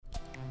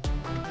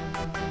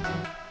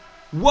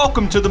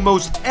Welcome to the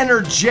most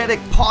energetic,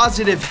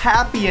 positive,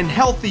 happy, and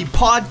healthy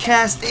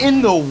podcast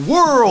in the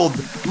world,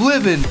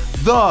 Living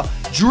the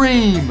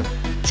Dream.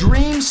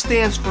 DREAM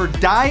stands for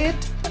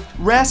diet,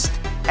 rest,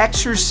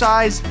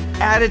 exercise,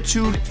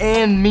 attitude,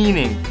 and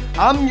meaning.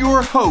 I'm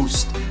your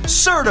host,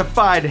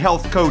 certified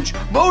health coach,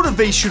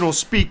 motivational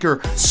speaker,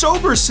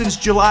 sober since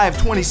July of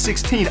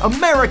 2016,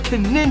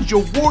 American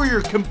Ninja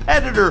Warrior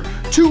competitor,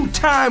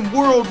 two-time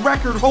world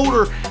record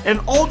holder, and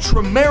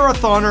ultra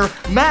marathoner,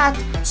 Matt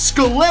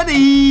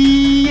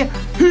Scaletti.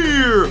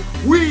 Here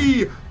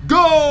we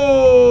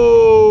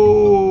go!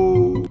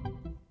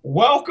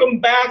 Welcome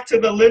back to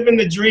the Living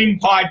the Dream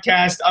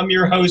podcast. I'm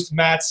your host,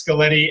 Matt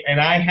Scaletti,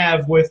 and I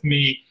have with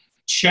me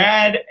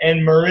Chad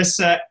and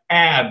Marissa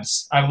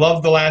Abs. I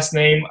love the last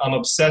name. I'm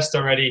obsessed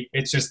already.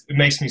 It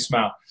makes me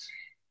smile.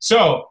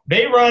 So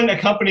they run a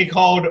company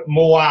called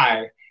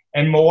Moai,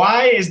 and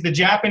Moai is the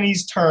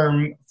Japanese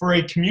term for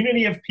a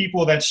community of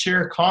people that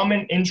share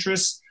common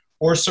interests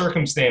or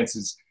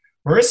circumstances.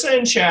 Marissa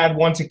and Chad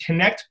want to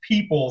connect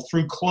people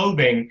through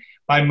clothing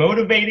by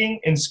motivating,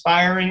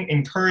 inspiring,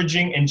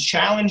 encouraging, and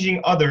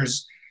challenging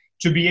others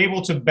to be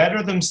able to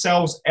better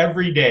themselves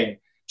every day,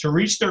 to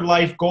reach their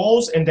life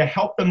goals, and to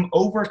help them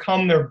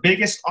overcome their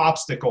biggest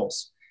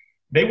obstacles.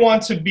 They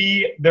want to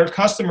be their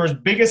customers'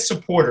 biggest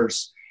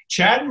supporters.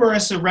 Chad and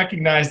Marissa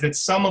recognize that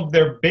some of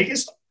their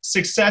biggest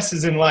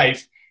successes in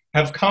life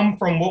have come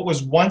from what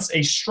was once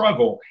a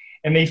struggle,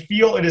 and they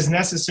feel it is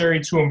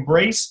necessary to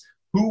embrace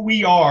who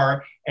we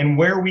are and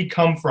where we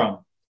come from.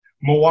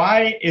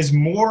 Moai is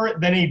more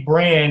than a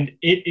brand,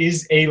 it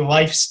is a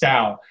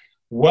lifestyle.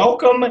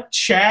 Welcome,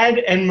 Chad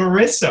and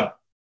Marissa.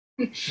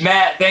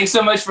 Matt, thanks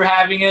so much for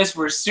having us.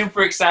 We're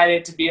super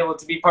excited to be able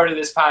to be part of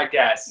this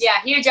podcast.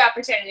 Yeah, huge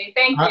opportunity.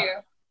 Thank you.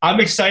 I'm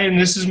excited.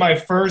 This is my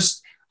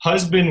first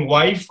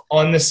husband-wife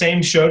on the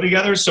same show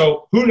together,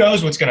 so who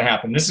knows what's going to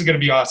happen. This is going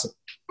to be awesome.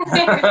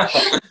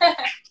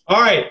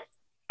 All right.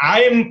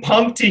 I am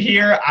pumped to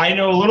hear. I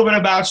know a little bit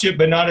about you,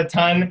 but not a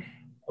ton.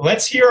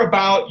 Let's hear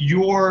about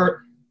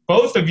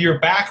both of your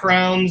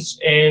backgrounds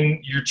and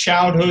your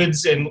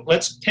childhoods, and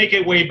let's take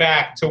it way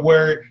back to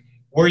where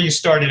you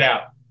started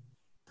out.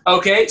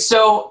 Okay,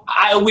 so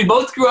we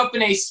both grew up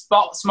in a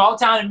small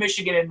town in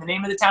Michigan, and the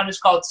name of the town is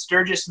called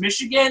Sturgis,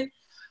 Michigan.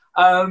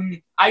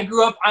 I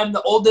grew up, I'm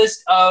the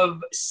oldest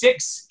of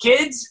 6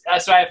 kids,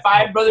 so I have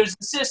 5 brothers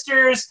and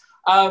sisters.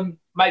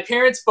 My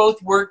parents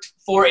both worked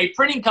for a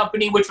printing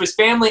company, which was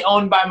family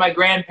owned by my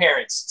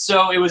grandparents.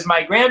 So it was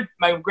my grandma,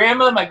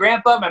 my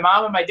grandpa, my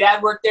mom, and my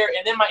dad worked there,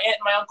 and then my aunt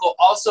and my uncle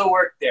also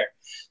worked there.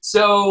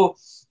 So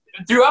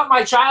throughout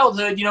my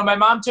childhood, my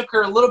mom took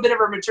her a little bit of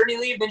her maternity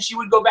leave, then she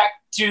would go back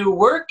to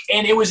work,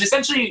 and it was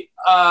essentially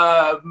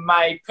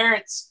my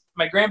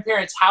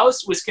grandparents'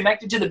 house was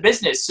connected to the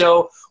business.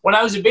 So when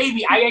I was a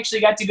baby, I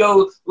actually got to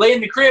go lay in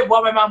the crib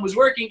while my mom was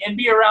working and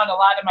be around a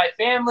lot of my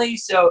family.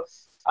 So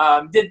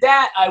did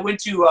that. I went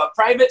to a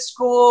private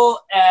school.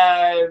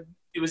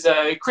 It was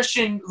a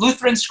Christian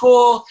Lutheran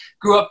school.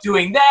 Grew up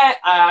doing that.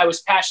 I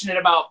was passionate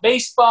about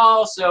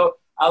baseball, so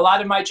a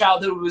lot of my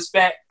childhood was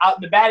spent out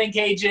in the batting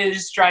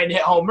cages trying to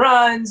hit home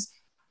runs.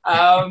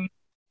 Did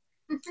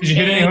you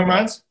hit any home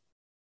runs?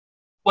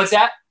 What's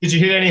that? Did you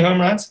hit any home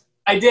runs?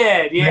 I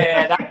did,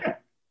 yeah.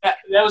 that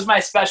was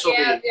my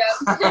specialty. Yeah.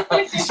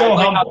 You're so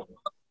humble.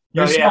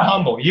 You're so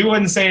humble. You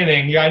wouldn't say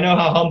anything. I know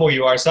how humble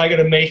you are, so I got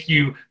to make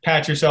you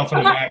pat yourself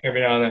on the back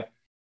every now and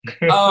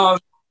then.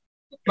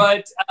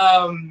 But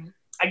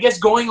I guess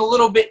going a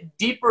little bit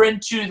deeper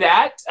into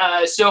that,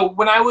 so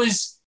when I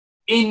was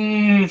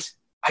in –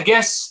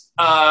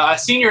 a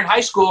senior in high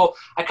school,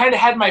 I kind of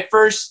had my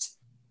first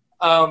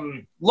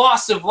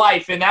loss of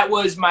life, and that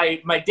was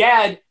my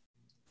dad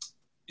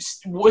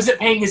wasn't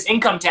paying his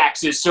income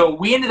taxes. So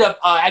we ended up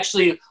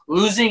actually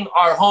losing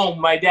our home.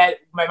 My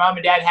mom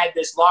and dad had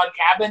this log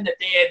cabin that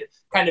they had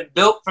kind of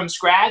built from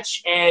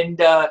scratch, and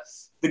the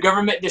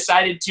government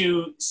decided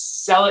to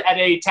sell it at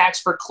a tax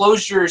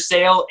foreclosure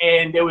sale,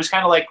 and it was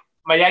kind of like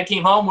my dad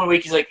came home one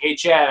week, he's like, "Hey,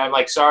 Chad," I'm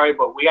like, "Sorry,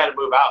 but we got to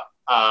move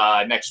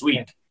out next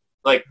week."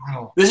 Like,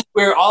 This is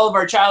where all of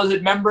our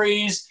childhood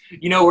memories,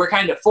 were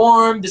kind of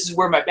formed. This is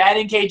where my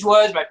batting cage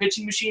was, my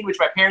pitching machine, which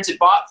my parents had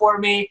bought for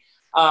me.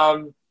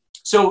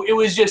 So it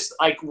was just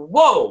like,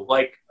 whoa,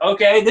 like,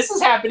 okay, this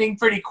is happening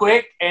pretty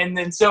quick. And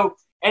then so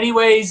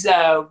anyways,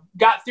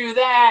 got through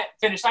that,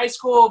 finished high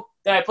school.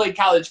 Then I played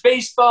college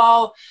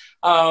baseball.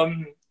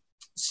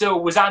 So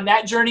was on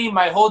that journey.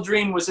 My whole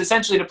dream was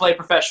essentially to play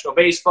professional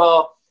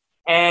baseball.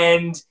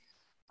 And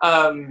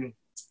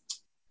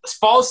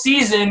fall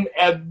season,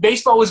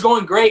 baseball was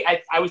going great.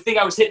 I would think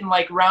I was hitting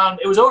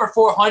it was over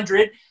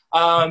 400.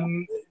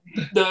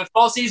 The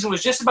fall season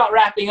was just about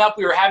wrapping up.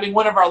 We were having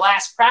one of our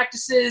last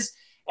practices,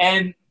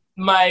 and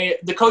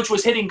the coach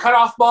was hitting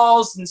cutoff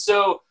balls, and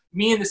so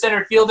me and the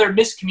center fielder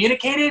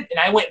miscommunicated, and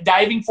I went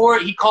diving for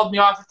it. He called me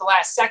off at the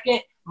last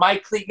second. My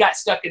cleat got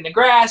stuck in the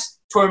grass,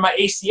 tore my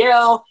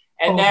ACL,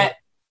 and that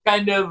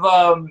kind of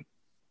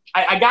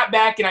I got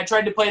back and I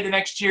tried to play the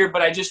next year,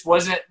 but I just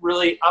wasn't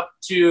really up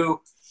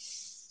to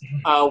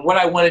what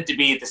I wanted to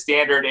be at the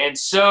standard. And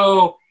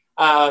so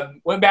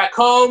Went back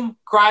home,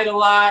 cried a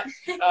lot.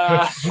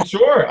 I'm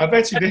sure. I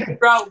bet you did.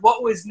 Figure out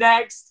what was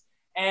next.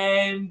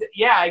 And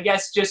yeah, I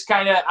guess just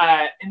kind of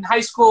in high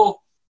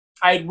school,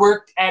 I had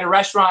worked at a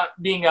restaurant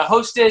being a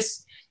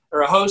hostess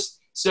or a host.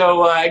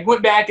 So I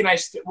went back and I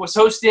was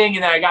hosting,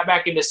 and then I got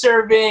back into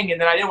serving, and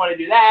then I didn't want to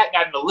do that.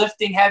 Got into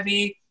lifting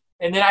heavy.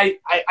 And then I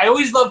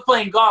always loved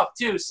playing golf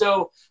too.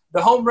 So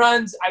the home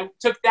runs, I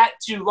took that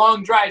to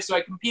long drive. So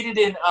I competed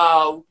in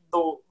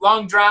the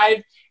long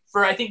drive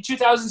for, I think,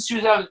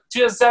 2007,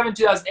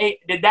 2008.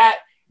 Did that.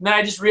 And then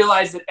I just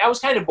realized that was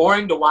kind of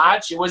boring to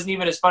watch. It wasn't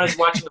even as fun as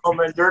watching the home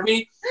run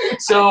derby.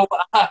 So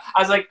I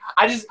was like,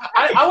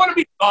 I want to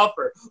be a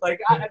golfer.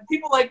 Like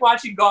people like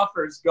watching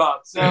golfers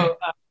golf. So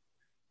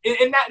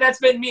and that's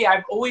been me.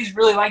 I've always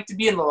really liked to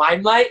be in the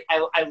limelight.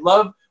 I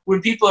love when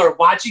people are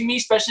watching me,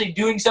 especially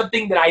doing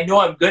something that I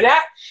know I'm good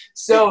at.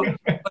 So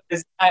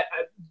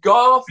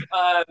golf,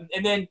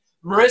 and then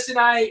Marissa and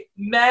I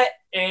met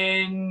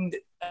and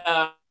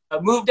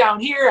moved down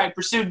here. I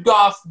pursued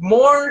golf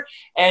more,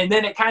 and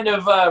then it kind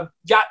of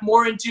got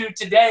more into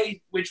today,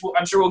 which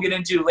I'm sure we'll get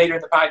into later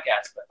in the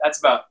podcast. But that's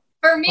about.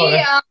 For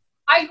me,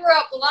 I grew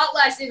up a lot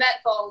less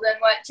eventful than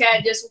what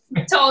Chad just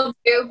told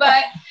you,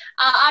 but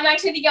I'm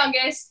actually the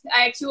youngest.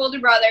 I have 2 older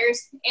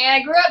brothers, and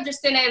I grew up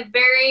just in a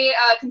very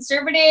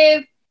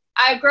conservative.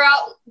 I grew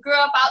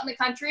up out in the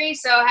country,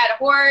 so I had a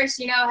horse,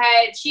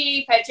 had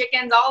sheep, had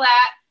chickens, all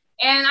that,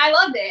 and I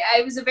loved it.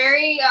 It was a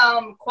very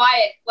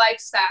quiet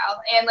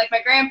lifestyle, and like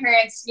my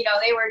grandparents,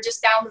 they were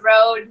just down the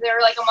road. They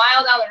were like a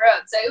mile down the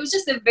road, so it was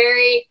just a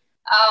very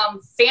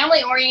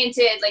family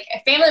oriented, like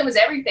family was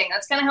everything.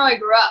 That's kind of how I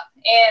grew up.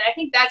 And I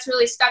think that's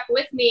really stuck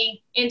with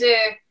me into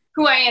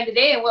who I am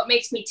today and what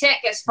makes me tick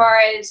as far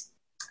as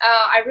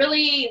I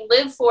really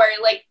live for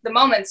like the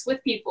moments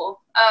with people.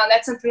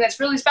 That's something that's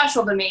really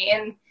special to me.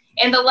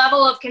 And the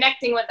level of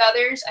connecting with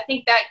others, I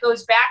think that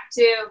goes back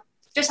to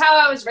just how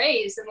I was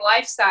raised and the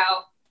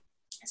lifestyle.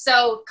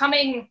 So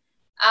coming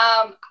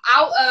I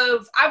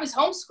was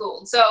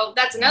homeschooled. So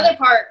that's another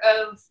part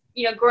of,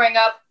 growing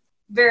up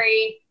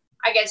very,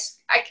 I guess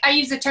I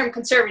use the term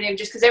conservative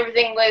just because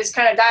everything was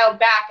kind of dialed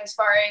back as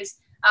far as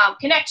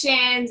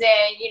connections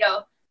and,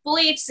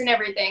 beliefs and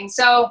everything.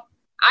 So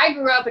I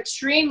grew up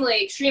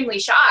extremely, extremely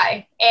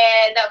shy,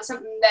 and that was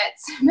something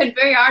that's been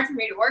very hard for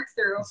me to work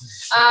through.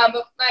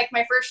 But like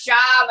my first job,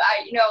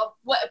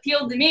 what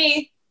appealed to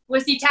me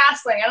was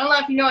detasseling. I don't know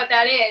if you know what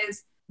that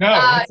is. No,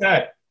 what's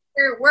that?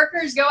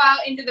 Workers go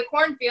out into the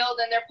cornfield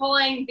and they're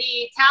pulling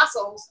the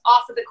tassels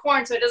off of the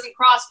corn so it doesn't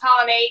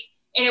cross-pollinate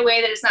in a way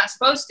that it's not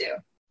supposed to.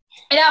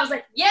 And I was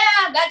like, yeah,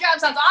 that job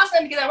sounds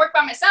awesome because I work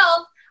by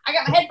myself. I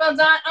got my headphones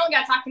on. I don't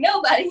got to talk to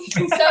nobody.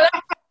 So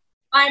that's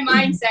my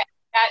mindset at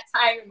that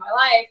time in my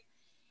life.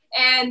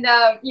 And,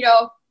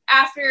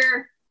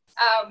 after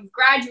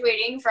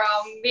graduating from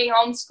being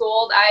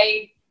homeschooled,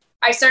 I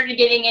started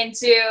getting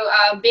into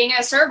being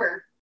a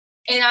server.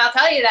 And I'll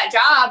tell you, that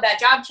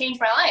job changed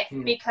my life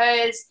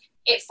because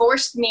it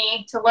forced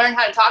me to learn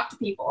how to talk to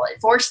people. It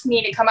forced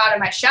me to come out of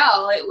my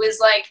shell. It was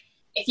like,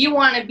 if you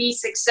want to be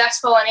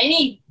successful in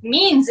any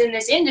means in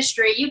this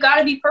industry, you got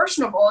to be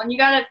personable and you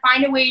got to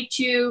find a way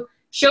to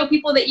show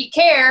people that you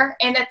care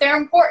and that they're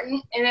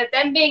important and that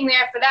them being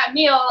there for that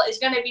meal is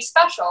going to be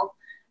special.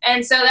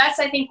 And so that's,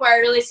 I think, where I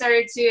really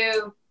started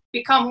to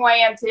become who I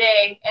am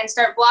today and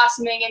start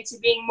blossoming into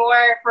being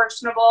more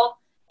personable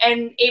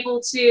and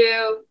able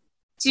to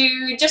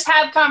just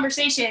have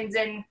conversations.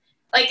 And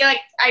like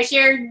I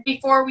shared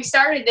before we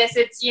started this,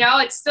 it's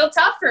still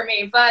tough for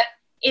me, but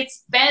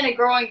it's been a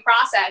growing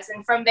process.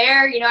 And from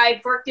there,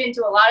 I've worked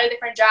into a lot of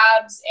different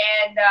jobs,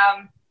 and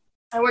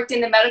I worked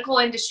in the medical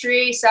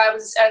industry. So I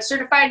was a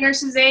certified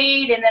nurse's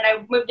aide, and then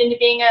I moved into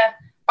being a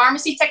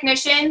pharmacy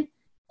technician.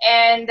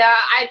 And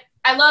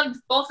I loved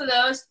both of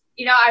those.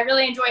 I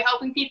really enjoy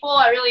helping people.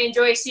 I really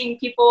enjoy seeing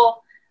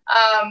people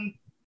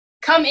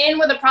come in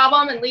with a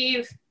problem and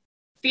leave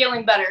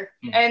feeling better.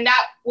 And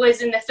that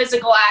was in the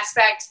physical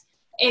aspect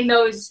in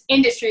those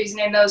industries and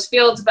in those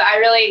fields, but I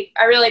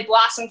really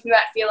blossomed from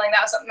that feeling.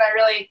 That was something that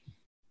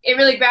it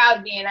really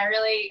grabbed me, and I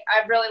really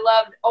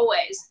loved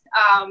always.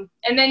 And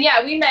then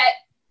we met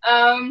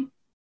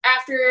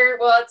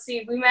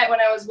we met when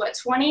I was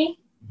 20,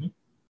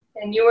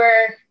 and you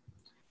were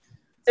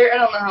 30. I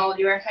don't know how old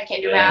you were. I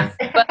can't do math.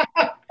 But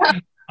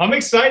I'm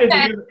excited.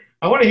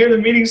 I want to hear the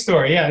meeting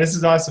story. Yeah, this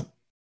is awesome.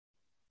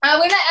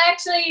 We met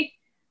actually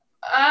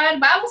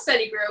on Bible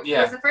study group. Yeah.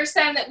 It was the first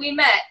time that we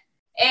met.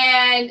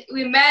 And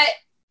we met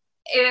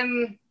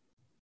in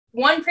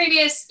one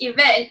previous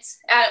event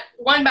at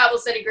one Bible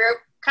study group,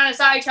 kind of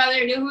saw each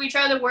other, knew who each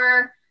other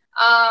were.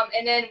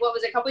 And then what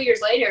was it, a couple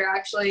years later,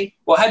 actually.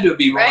 Well, it had to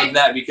be more than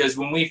that, because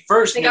when we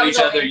first knew each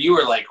other, you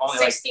were like only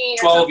like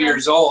 12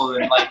 years old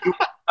and like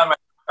on my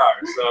car.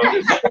 So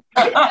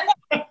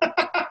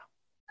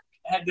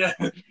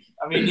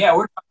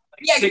we're talking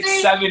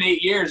 6, 7,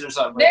 8 years or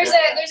something. There's an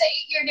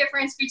 8-year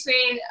difference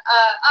between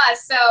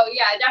us. So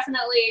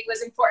definitely it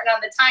was important on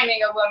the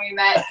timing of when we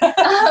met.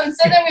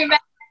 So then we met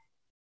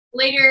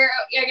later,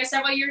 I guess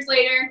several years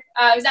later,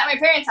 it was at my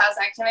parents' house,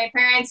 actually. My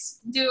parents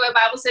do a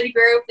Bible study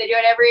group. They do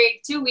it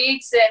every 2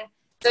 weeks. And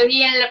so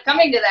he ended up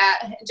coming to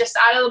that just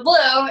out of the blue.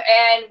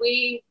 And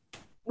we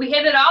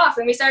hit it off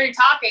and we started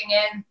talking.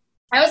 And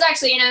I was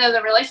actually in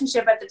another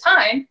relationship at the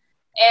time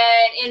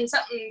and in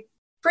something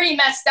pretty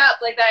messed up,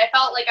 like that I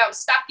felt like I was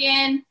stuck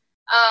in.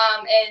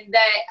 And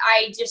that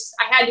I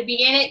had to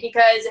be in it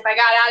because if I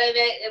got out of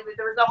it,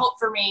 there was no hope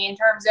for me in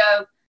terms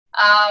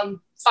of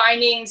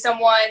finding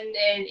someone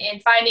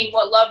and finding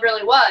what love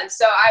really was.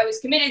 So I was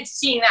committed to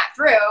seeing that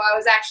through. I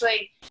was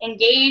actually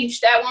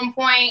engaged at one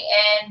point,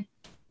 and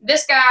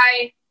this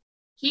guy,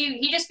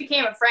 he just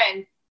became a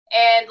friend,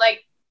 and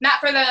like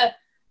not for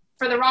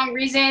the wrong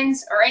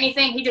reasons or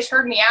anything. He just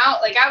heard me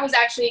out. Like I was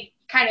actually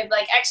kind of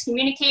like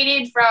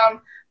excommunicated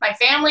from my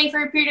family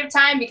for a period of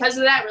time because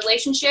of that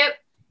relationship.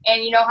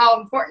 And you know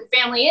how important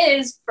family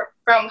is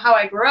from how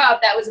I grew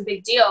up. That was a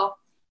big deal.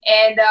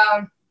 And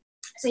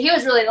so he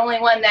was really the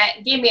only one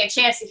that gave me a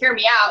chance to hear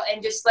me out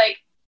and just like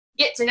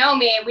get to know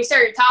me. And we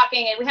started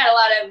talking and we had a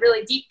lot of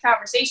really deep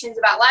conversations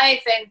about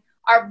life and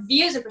our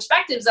views and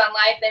perspectives on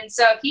life. And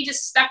so he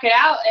just stuck it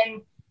out.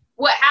 And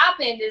what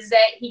happened is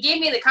that he gave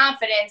me the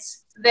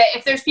confidence that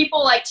if there's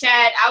people like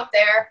Chad out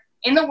there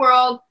in the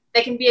world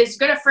that can be as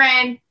good a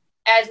friend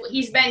as what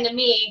he's been to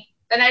me,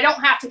 then I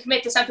don't have to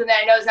commit to something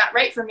that I know is not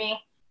right for me.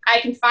 I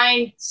can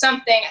find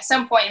something at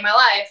some point in my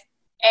life.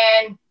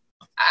 And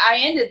I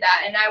ended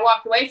that and I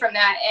walked away from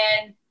that.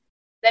 And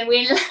then we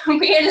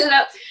ended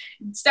up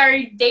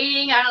started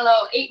dating, I don't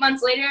know, 8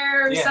 months later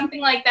or something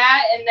like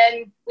that. And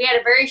then we had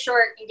a very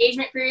short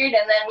engagement period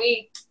and then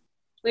we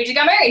just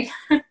got married.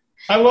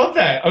 I love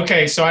that.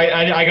 Okay. So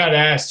I got to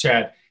ask,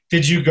 Chad,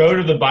 did you go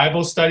to the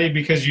Bible study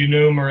because you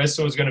knew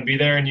Marissa was going to be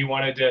there and you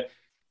wanted to?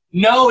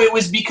 No, it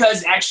was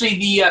because actually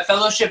the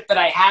fellowship that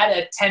I had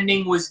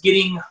attending was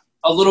getting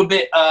a little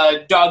bit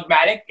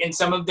dogmatic in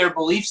some of their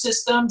belief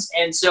systems.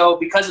 And so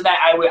because of that,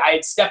 I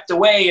had stepped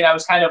away and I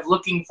was kind of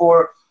looking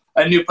for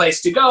a new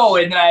place to go.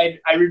 And then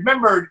I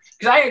remembered,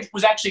 because I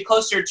was actually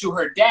closer to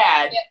her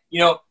dad, you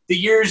know, the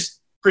years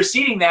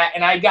preceding that.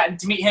 And I'd gotten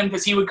to meet him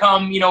because he would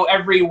come, you know,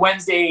 every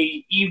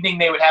Wednesday evening,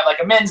 they would have like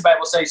a men's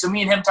Bible study. So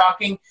me and him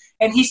talking,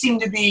 and he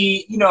seemed to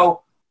be, you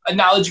know,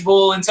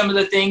 knowledgeable in some of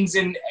the things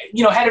and,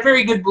 you know, had a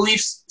very good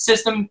belief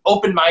system,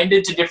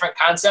 open-minded to different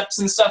concepts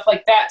and stuff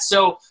like that.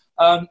 So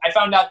I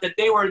found out that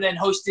they were then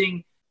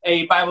hosting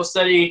a Bible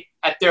study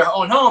at their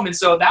own home. And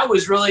so that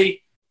was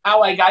really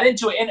how I got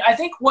into it. And I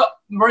think what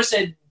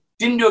Marissa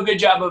didn't do a good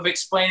job of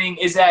explaining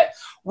is that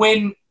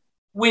when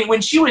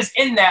she was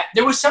in that,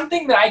 there was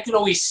something that I could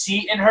always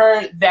see in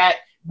her that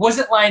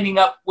wasn't lining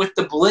up with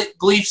the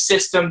belief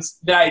systems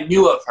that I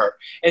knew of her.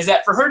 Is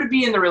that for her to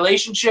be in the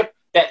relationship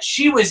that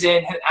she was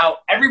in, how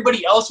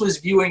everybody else was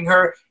viewing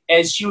her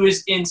as she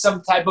was in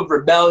some type of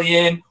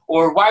rebellion,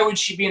 or why would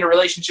she be in a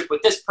relationship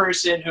with this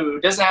person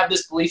who doesn't have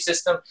this belief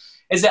system,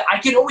 is that I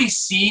could always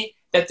see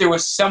that there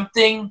was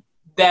something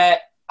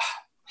that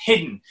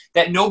hidden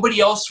that nobody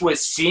else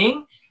was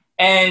seeing.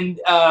 And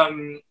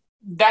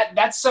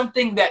that's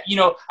something that, you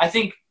know, I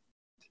think,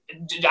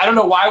 I don't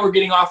know why we're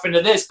getting off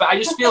into this, but I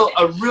just feel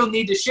a real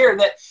need to share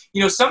that,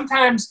 you know,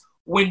 sometimes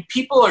when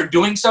people are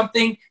doing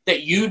something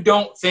that you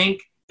don't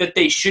think that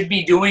they should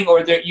be doing,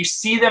 or that you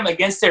see them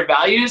against their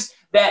values,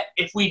 that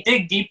if we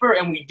dig deeper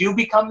and we do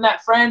become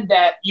that friend,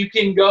 that you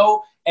can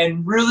go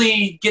and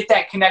really get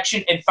that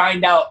connection and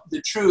find out the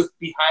truth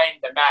behind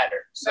the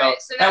matter. So, right,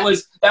 so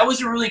that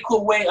was a really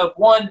cool way of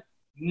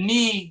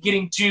me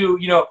getting to,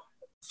 you know,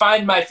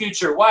 find my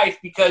future wife,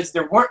 because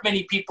there weren't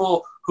many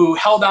people who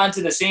held on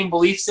to the same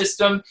belief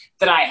system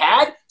that I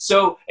had.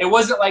 So it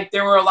wasn't like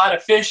there were a lot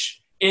of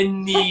fish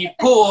in the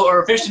pool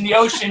or fish in the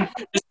ocean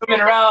just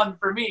swimming around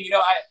for me. You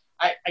know,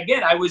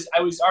 I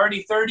was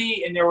already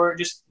 30 and there were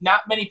just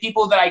not many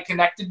people that I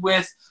connected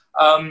with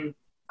on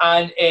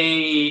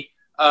a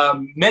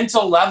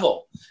mental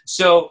level.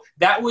 So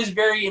that was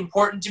very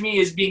important to me,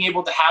 is being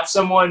able to have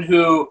someone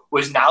who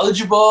was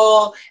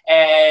knowledgeable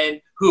and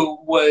who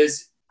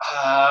was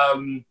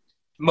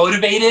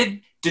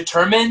motivated,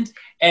 determined,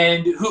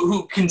 and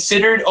who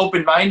considered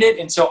open-minded.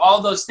 And so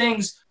all those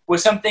things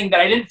was something that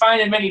I didn't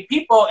find in many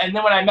people. And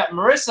then when I met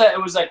Marissa,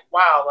 it was like,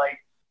 wow, like,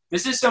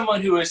 this is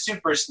someone who is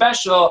super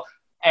special,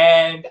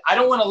 and I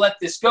don't want to let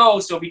this go.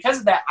 So because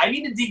of that, I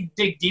need to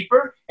dig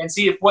deeper and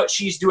see if what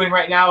she's doing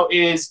right now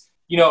is,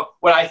 you know,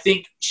 what I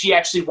think she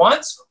actually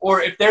wants,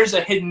 or if there's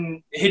a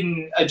hidden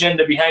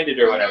agenda behind it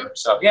or whatever.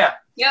 So, yeah.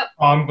 Yep.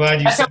 Oh, I'm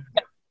glad you said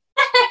that.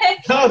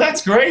 No,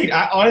 that's great.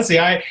 Honestly,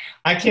 I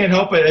can't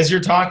help it. As you're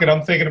talking,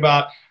 I'm thinking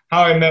about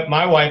how I met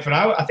my wife, and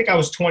I think I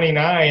was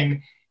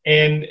 29,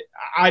 and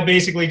I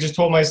basically just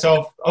told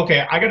myself,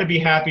 okay, I got to be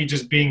happy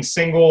just being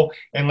single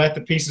and let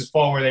the pieces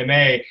fall where they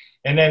may.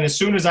 And then as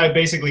soon as I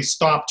basically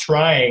stopped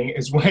trying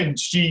is when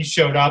she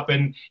showed up,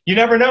 and you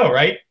never know,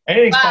 right?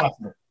 Anything's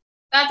possible.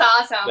 That's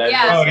awesome.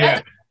 That's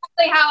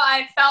exactly how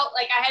I felt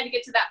like I had to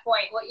get to that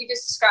point, what you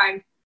just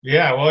described.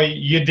 Yeah, well,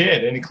 you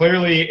did, and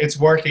clearly it's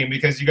working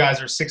because you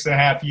guys are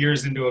 6.5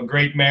 years into a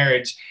great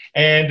marriage.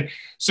 And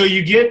so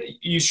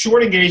you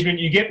short engagement,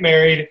 you get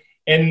married,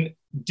 and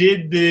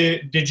did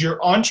your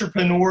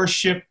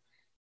entrepreneurship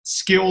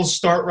skills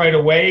start right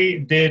away?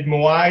 Did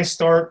Moai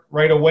start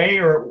right away,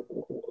 or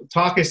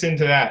talk us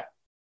into that?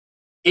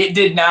 It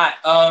did not.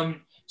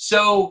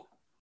 So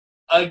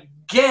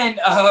again,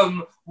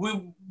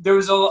 there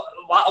was a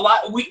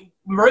lot.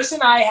 Marissa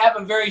and I have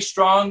a very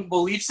strong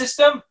belief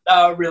system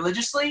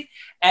religiously,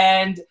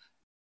 and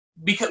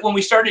because when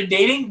we started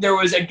dating, there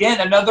was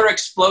again another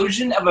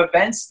explosion of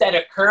events that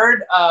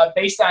occurred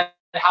based on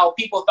how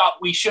people thought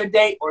we should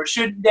date or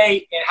shouldn't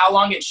date, and how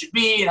long it should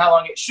be and how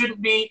long it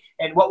shouldn't be,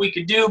 and what we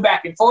could do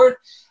back and forth.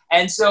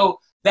 And so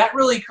that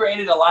really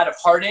created a lot of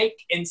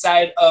heartache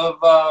inside of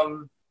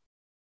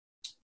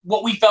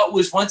what we felt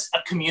was once a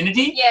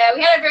community. Yeah,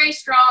 we had a very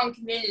strong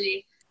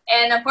community.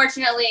 And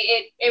unfortunately,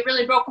 it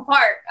really broke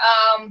apart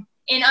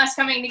in us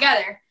coming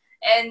together.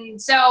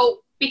 And so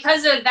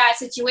because of that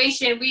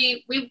situation,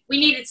 we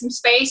needed some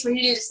space. We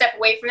needed to step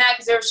away from that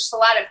because there was just a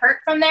lot of hurt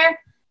from there.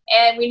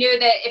 And we knew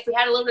that if we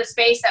had a little bit of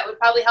space, that would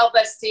probably help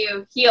us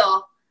to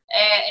heal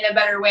in a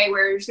better way,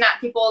 where there's not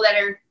people that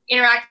are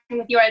interacting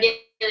with you on a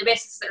daily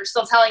basis that are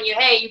still telling you,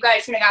 hey, you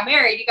guys shouldn't have got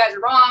married. You guys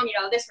are wrong,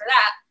 this or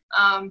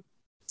that.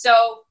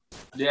 So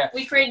yeah,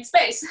 we created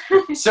space.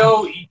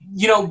 So,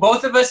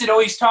 both of us had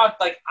always talked,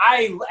 like,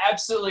 I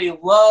absolutely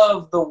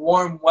love the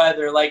warm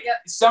weather. Like, yep.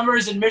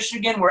 Summers in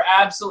Michigan were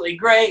absolutely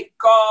great.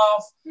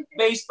 Golf,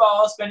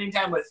 baseball, spending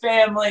time with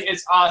family.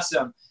 It's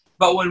awesome.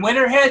 But when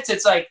winter hits,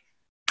 it's like,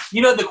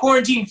 the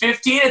quarantine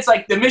 15, it's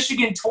like the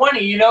Michigan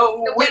 20,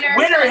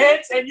 winter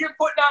hits and you're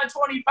putting on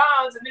 20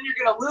 pounds and then you're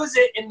going to lose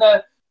it in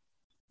the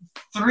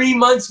 3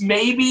 months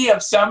maybe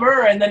of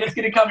summer, and then it's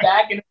going to come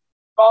back in a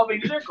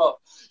revolving circle.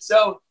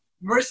 So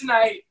Marissa and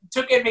I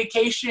took a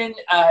vacation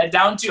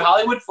down to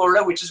Hollywood,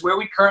 Florida, which is where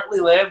we currently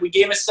live. We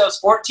gave ourselves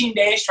 14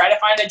 days, try to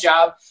find a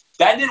job.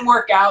 That didn't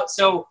work out.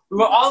 So we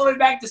went all the way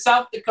back to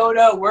South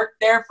Dakota, worked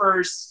there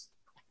for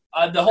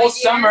the whole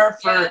summer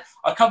for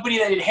a company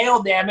that did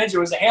hail damage.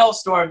 There was a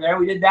hailstorm there.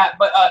 We did that.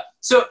 But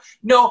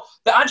no,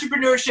 the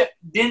entrepreneurship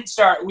didn't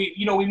start. We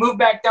moved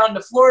back down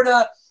to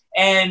Florida,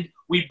 and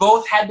we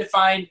both had to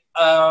find,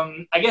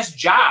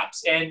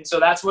 jobs. And so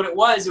that's what it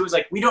was. It was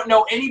like, we don't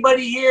know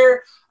anybody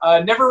here.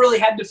 Never really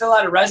had to fill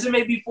out a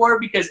resume before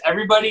because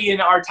everybody in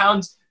our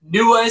towns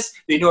knew us.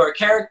 They knew our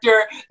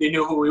character. They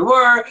knew who we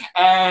were.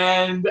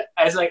 And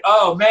I was like,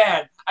 oh,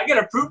 man, I got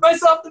to prove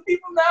myself to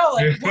people now?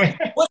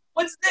 Like,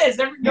 what's this?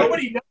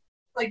 Nobody knows.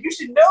 Like, you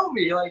should know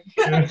me. Like,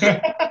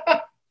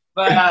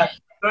 but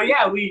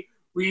yeah, we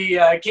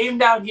came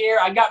down here.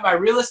 I got my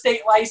real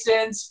estate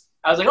license.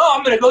 I was like, oh,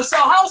 I'm going to go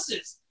sell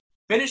houses.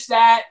 Finished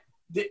that.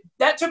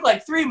 That took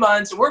like 3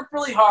 months. It worked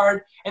really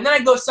hard. And then I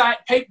go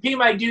pay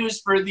my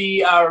dues for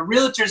the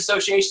Realtors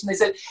Association. They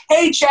said,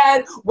 hey,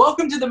 Chad,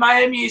 welcome to the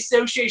Miami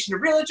Association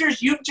of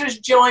Realtors. You've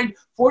just joined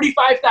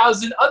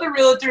 45,000 other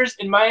realtors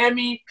in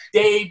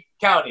Miami-Dade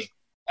County.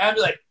 And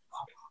I'm like,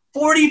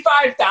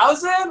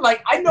 45,000?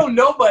 Like, I know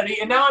nobody,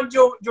 and now I'm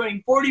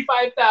joining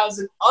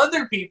 45,000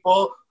 other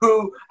people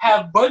who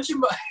have a bunch of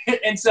money.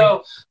 And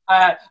so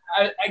I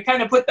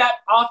kind of put that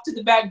off to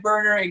the back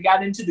burner and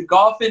got into the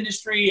golf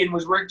industry and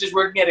was just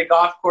working at a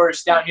golf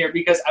course down here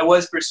because I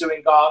was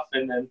pursuing golf.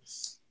 And then,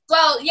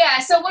 well, yeah.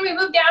 So when we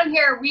moved down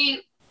here,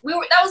 we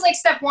were that was like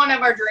step one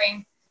of our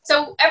dream.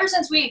 So ever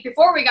since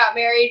before we got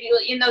married,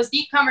 in those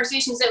deep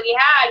conversations that we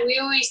had, we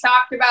always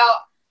talked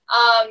about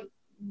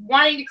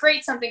wanting to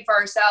create something for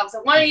ourselves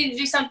and wanting to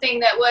do something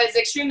that was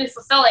extremely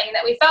fulfilling, and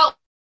that we felt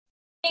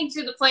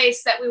to the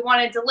place that we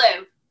wanted to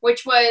live,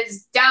 which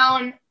was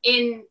down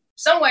in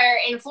somewhere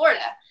in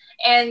Florida.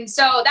 And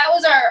so that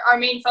was our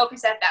main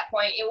focus at that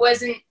point. It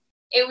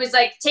was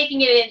like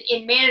taking it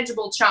in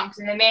manageable chunks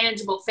and in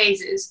manageable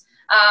phases.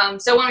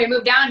 So when we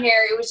moved down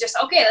here, it was just,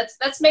 okay,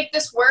 let's make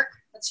this work.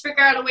 Let's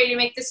figure out a way to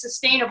make this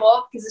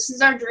sustainable because this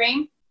is our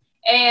dream.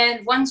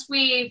 And once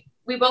we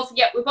both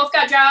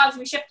got jobs,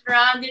 we shifted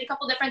around, did a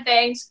couple different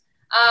things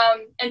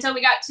until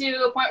we got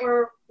to a point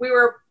where we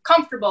were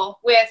comfortable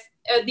with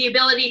the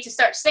ability to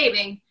start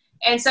saving.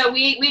 And so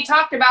we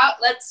talked about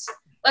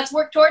let's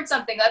work towards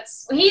something.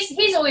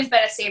 He's always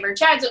been a saver.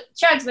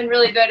 Chad's been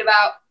really good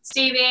about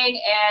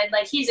saving, and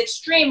like he's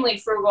extremely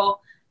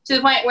frugal to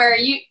the point where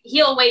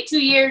he'll wait 2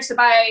 years to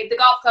buy the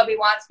golf club he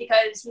wants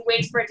because he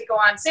waits for it to go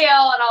on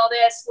sale and all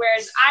this.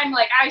 Whereas I'm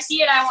like, I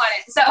see it, I want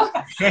it. So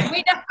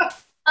we know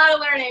a lot of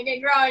learning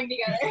and growing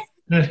together.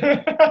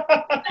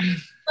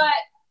 But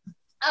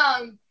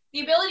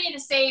the ability to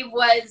save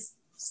was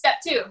step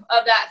 2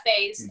 of that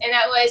phase, and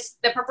that was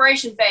the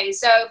preparation phase.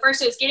 So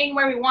first it was getting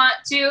where we want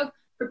to,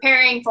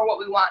 preparing for what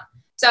we want.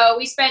 So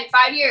we spent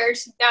 5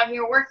 years down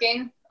here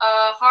working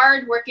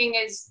hard. Working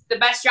is the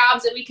best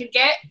jobs that we could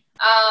get,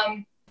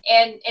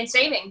 and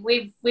saving.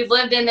 We've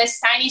lived in this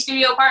tiny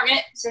studio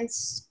apartment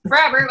since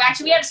forever.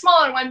 Actually, we had a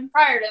smaller one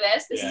prior to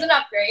this. This is an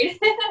upgrade.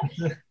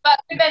 But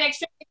we've been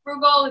extremely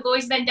frugal. We've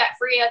always been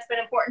debt-free. That's been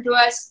important to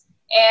us.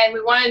 And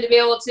we wanted to be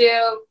able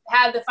to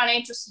have the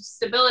financial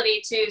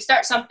stability to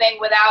start something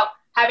without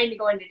having to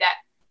go into debt.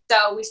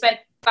 So we spent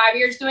 5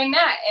 years doing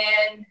that.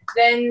 And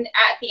then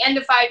at the end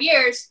of 5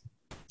 years,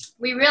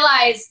 we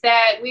realized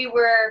that we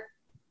were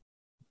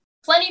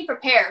plenty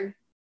prepared,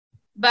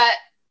 but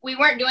we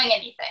weren't doing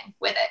anything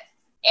with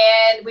it.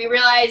 And we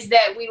realized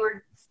that we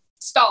were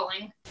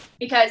stalling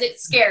because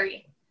it's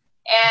scary,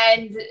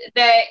 and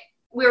that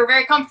we were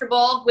very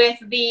comfortable with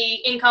the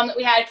income that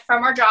we had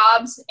from our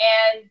jobs,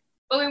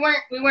 but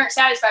we weren't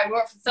satisfied. We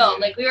weren't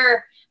fulfilled. Like, we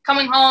were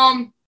coming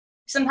home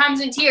sometimes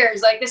in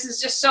tears. Like, this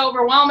is just so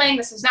overwhelming.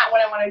 This is not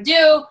what I want to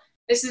do.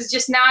 This is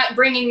just not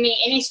bringing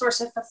me any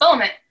source of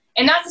fulfillment.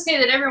 And not to say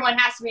that everyone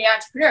has to be an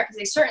entrepreneur, because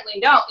they certainly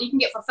don't. You can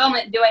get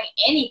fulfillment doing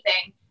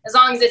anything as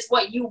long as it's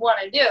what you want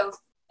to do.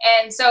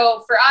 And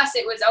so for us,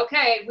 it was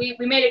okay. We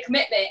made a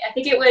commitment. I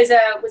think it was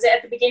it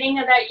at the beginning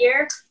of that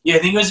year? Yeah, I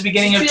think it was the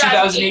beginning of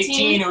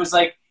 2018. It was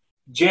like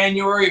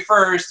January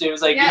 1st. It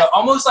was like,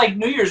 almost like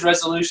New Year's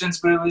resolutions,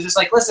 but it was just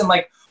like, listen,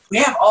 like, we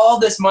have all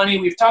this money.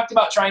 We've talked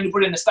about trying to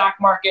put it in the stock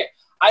market.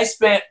 I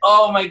spent,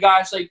 oh my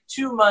gosh, like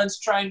 2 months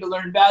trying to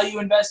learn value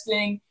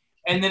investing.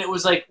 And then it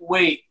was like,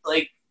 wait,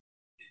 like,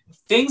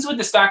 things with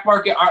the stock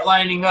market aren't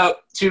lining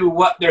up to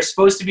what they're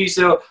supposed to be.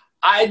 So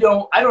I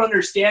don't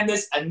understand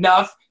this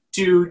enough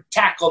to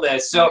tackle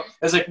this. So I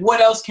was like, what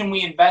else can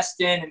we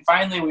invest in? And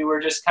finally we were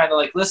just kind of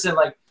like, listen,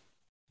 like,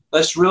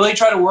 let's really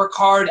try to work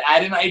hard,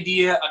 add an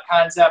idea, a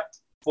concept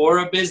for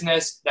a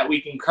business that we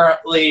can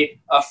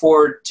currently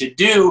afford to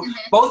do.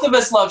 Both of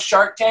us love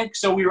Shark Tank.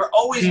 So we were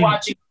always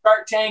watching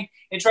Shark Tank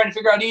and trying to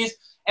figure out these.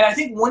 And I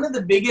think one of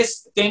the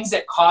biggest things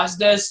that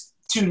caused us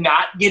to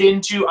not get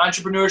into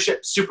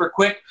entrepreneurship super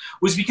quick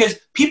was because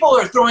people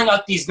are throwing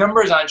out these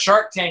numbers on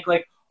Shark Tank,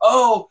 like,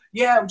 oh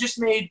yeah, we just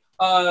made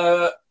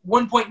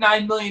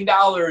 $1.9 million,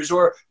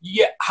 or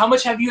yeah, how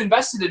much have you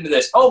invested into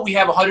this? Oh, we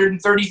have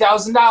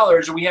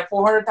 $130,000, or we have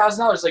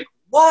 $400,000. Like,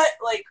 what?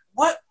 Like,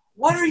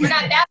 what are you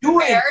not that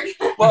doing?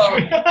 Prepared. Well,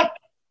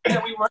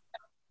 yeah, we weren't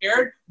that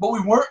prepared, but we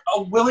weren't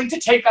willing to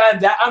take on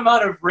that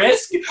amount of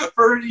risk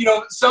for,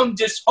 some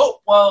just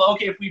hope. Well,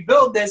 okay, if we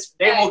build this,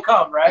 they will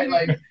come, right?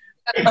 Like,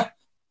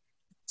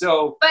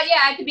 so. But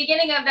yeah, at the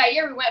beginning of that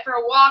year, we went for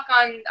a walk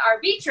on our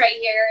beach right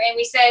here, and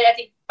we said,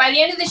 by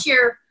the end of this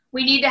year,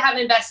 we need to have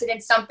invested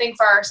in something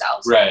for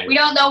ourselves. Right. We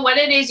don't know what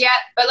it is yet,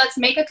 but let's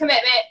make a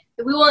commitment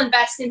that we will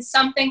invest in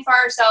something for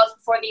ourselves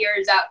before the year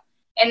is up.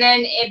 And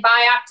then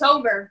by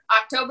October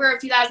of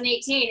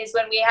 2018 is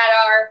when we had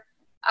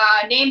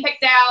our name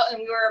picked out, and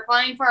we were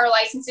applying for our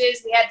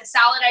licenses. We had the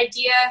solid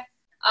idea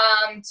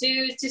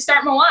to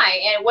start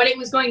Moai and what it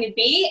was going to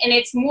be. And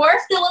it's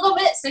morphed a little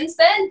bit since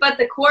then, but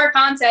the core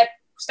concept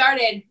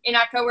started in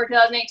October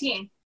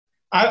 2018.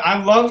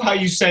 I love how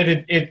you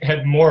said it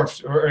had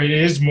morphed, or it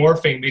is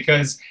morphing,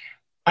 because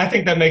I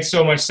think that makes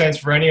so much sense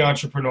for any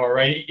entrepreneur,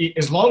 right?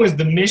 As long as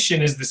the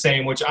mission is the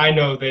same, which I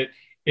know that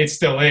it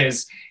still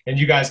is, and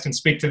you guys can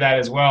speak to that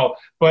as well.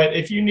 But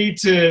if you need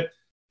to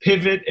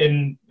pivot,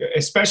 and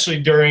especially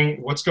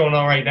during what's going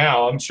on right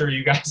now, I'm sure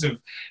you guys have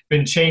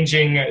been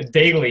changing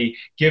daily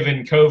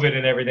given COVID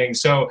and everything.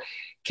 So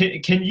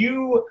can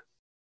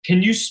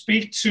you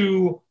speak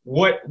to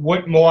what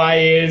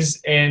Moai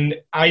is? And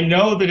I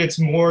know that it's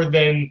more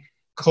than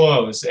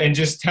clothes, and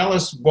just tell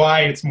us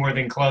why it's more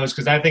than clothes,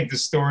 because I think the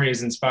story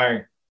is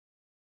inspiring.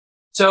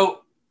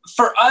 So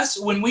for us,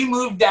 when we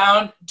moved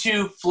down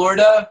to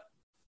Florida,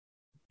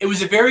 it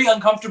was a very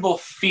uncomfortable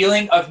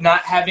feeling of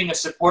not having a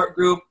support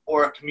group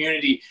or a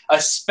community,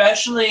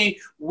 especially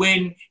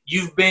when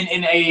you've been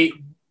in a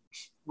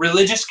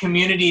religious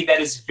community that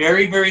is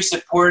very, very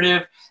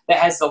supportive, that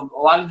has a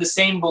lot of the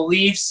same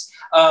beliefs.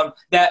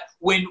 That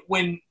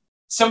when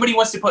somebody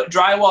wants to put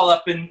drywall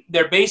up in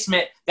their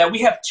basement, that we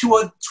have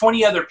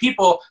 20 other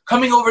people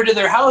coming over to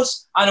their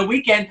house on a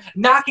weekend,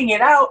 knocking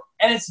it out,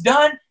 and it's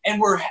done. And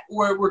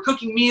we're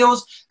cooking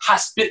meals.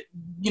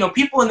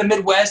 People in the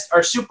Midwest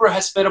are super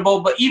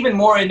hospitable, but even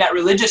more in that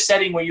religious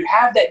setting where you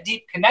have that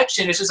deep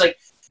connection. It's just like,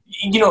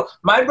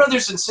 my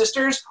brothers and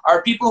sisters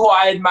are people who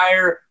I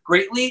admire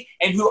greatly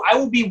and who I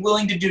will be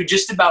willing to do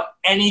just about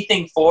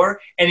anything for.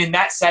 And in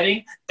that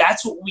setting,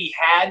 that's what we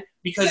had,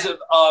 because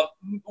of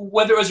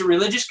whether it was a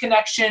religious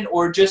connection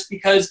or just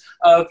because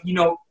of,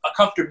 a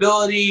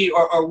comfortability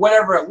or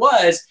whatever it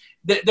was,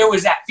 there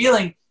was that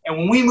feeling. And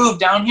when we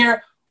moved down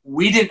here,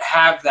 we didn't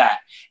have that.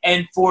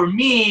 And for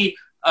me,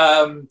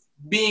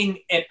 being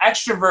an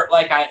extrovert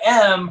like I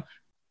am,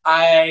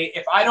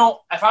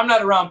 if I'm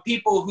not around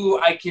people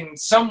who I can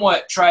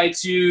somewhat try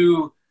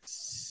to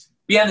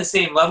be on the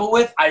same level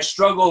with, I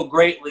struggle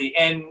greatly.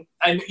 And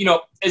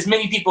as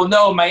many people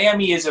know,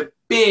 Miami is a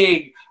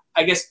big,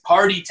 I guess,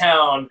 party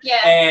town.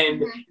 Yeah.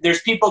 And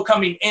there's people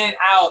coming in and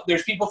out.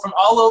 There's people from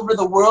all over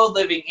the world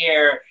living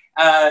here.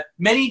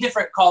 Many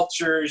different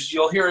cultures.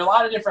 You'll hear a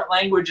lot of different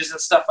languages and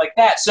stuff like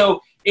that.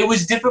 So it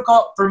was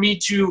difficult for me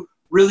to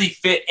really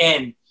fit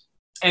in.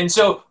 And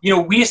so,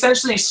 we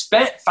essentially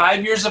spent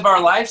 5 years of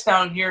our lives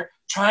down here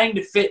trying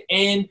to fit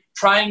in,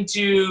 trying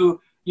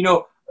to,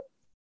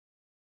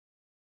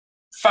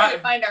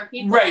 find our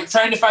people. Right,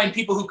 trying to find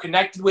people who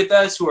connected with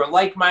us, who are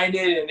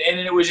like-minded, and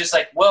it was just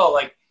like, well,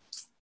 like,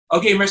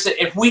 okay, Marissa,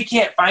 if we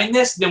can't find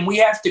this, then we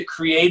have to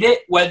create it,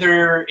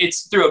 whether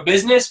it's through a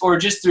business or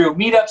just through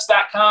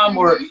meetups.com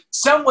or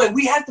some way.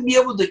 We have to be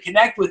able to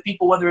connect with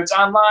people, whether it's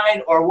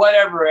online or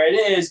whatever it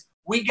is.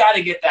 We got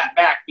to get that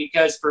back,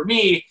 because for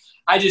me,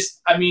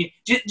 just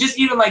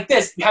even like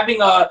this,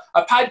 having a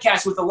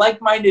podcast with a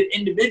like-minded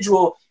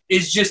individual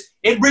is just,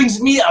 it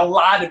brings me a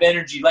lot of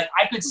energy. Like,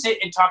 I could sit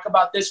and talk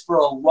about this for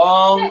a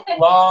long,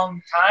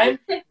 long time,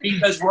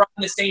 because we're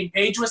on the same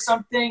page with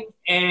something,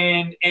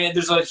 and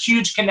there's a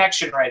huge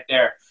connection right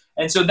there.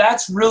 And so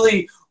that's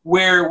really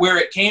where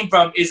it came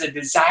from, is a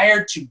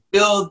desire to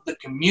build the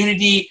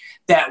community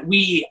that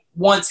we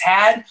once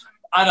had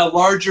on a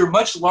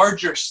much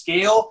larger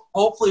scale,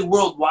 hopefully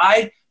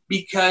worldwide,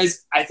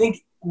 because I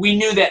think we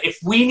knew that if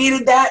we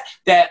needed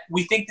that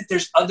we think that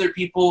there's other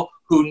people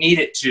who need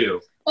it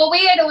too. Well,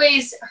 we had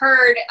always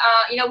heard,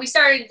 we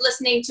started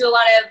listening to a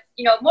lot of,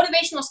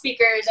 motivational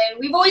speakers, and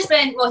we've always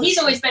been, well, he's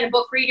always been a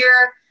book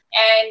reader,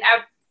 and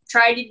I've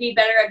tried to be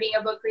better at being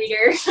a book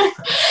reader.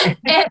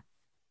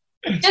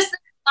 And just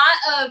a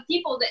lot of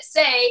people that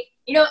say,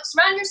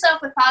 surround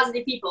yourself with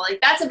positive people. Like,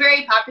 that's a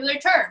very popular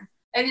term.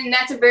 And then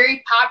that's a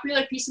very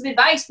popular piece of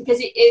advice, because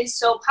it is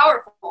so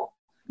powerful.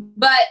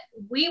 But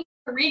we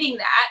were reading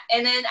that,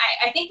 and then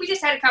I think we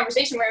just had a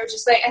conversation where it was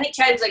just like, I think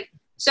Chad was like,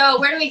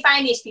 so where do we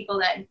find these people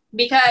then?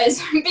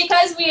 Because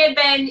we had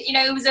been,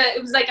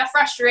 it was like a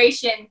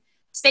frustration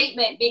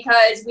statement,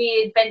 because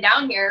we had been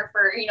down here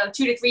for,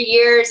 2 to 3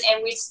 years,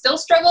 and we still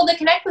struggled to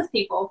connect with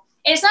people.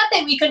 And it's not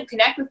that we couldn't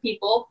connect with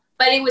people,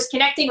 but it was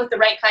connecting with the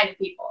right kind of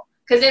people.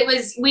 Because it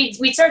was,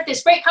 we'd start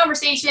this great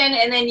conversation,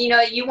 and then,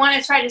 you want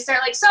to try to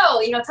start like,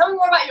 so, tell me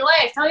more about your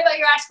life. Tell me about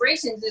your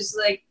aspirations. It's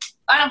like,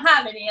 I don't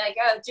have any. Like,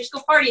 just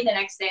go party the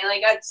next day.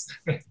 Like,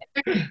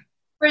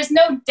 there's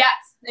no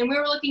depth. And we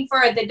were looking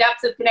for the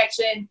depth of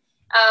connection.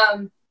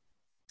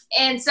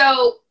 And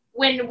so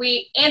when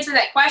we answer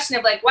that question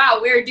of like, wow,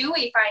 where do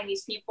we find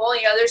these people?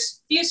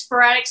 There's a few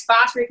sporadic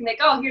spots where you can like,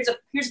 oh, here's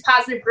a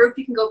positive group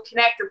you can go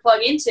connect or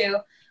plug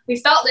into. We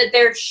felt that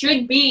there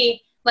should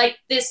be like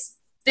this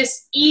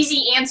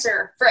easy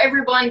answer for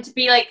everyone to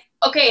be like,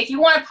 okay, if you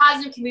want a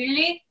positive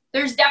community,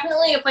 there's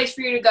definitely a place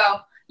for you to go.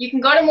 You can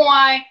go to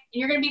Moai, and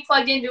you're going to be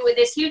plugged into with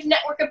this huge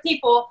network of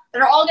people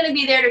that are all going to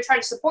be there to try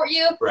to support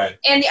you. Right.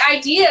 And the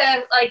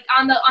idea, like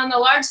on the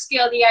large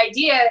scale, the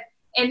idea,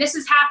 and this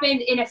has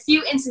happened in a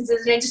few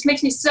instances, and it just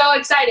makes me so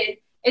excited,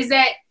 is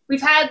that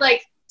we've had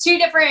like 2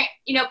 different,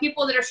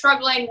 people that are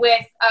struggling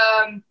with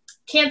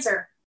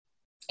cancer,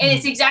 and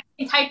it's the exact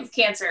same type of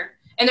cancer,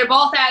 and they're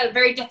both at a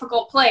very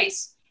difficult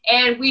place.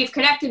 And we've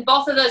connected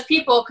both of those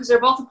people because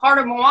they're both a part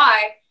of Moai,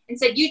 and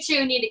said, you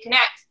two need to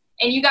connect.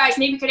 And you guys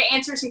maybe could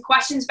answer some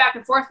questions back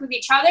and forth with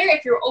each other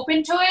if you're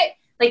open to it.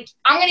 Like,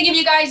 I'm going to give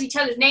you guys each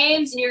other's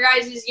names and your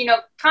guys'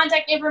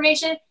 contact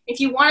information. If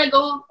you want to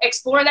go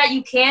explore that,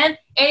 you can.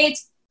 And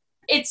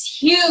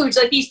it's huge.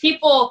 Like, these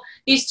people,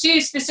 these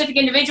 2 specific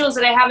individuals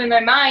that I have in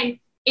my mind,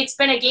 it's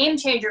been a game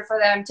changer for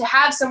them to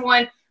have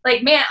someone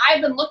like, man,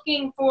 I've been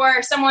looking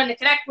for someone to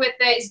connect with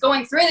that is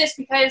going through this,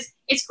 because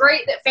it's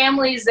great that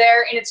family is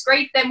there and it's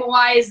great that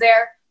Moai is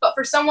there. But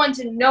for someone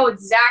to know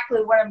exactly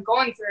what I'm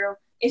going through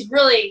is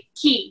really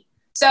key.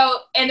 So,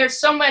 and there's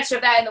so much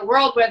of that in the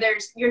world where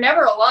you're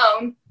never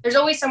alone. There's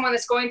always someone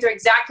that's going through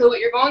exactly what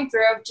you're going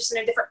through, just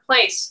in a different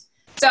place.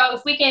 So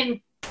if we can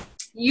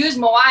use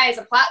Moai as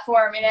a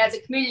platform and as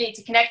a community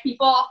to connect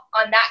people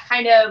on that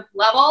kind of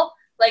level,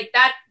 like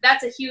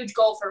that's a huge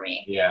goal for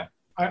me. Yeah.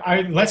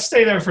 Let's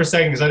stay there for a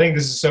second, because I think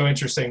this is so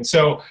interesting.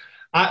 So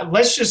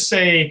let's just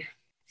say,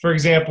 for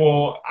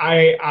example,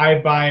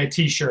 I buy a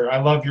t-shirt. I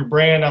love your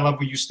brand. I love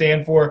what you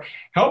stand for.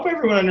 Help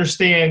everyone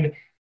understand,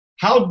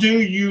 how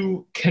do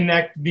you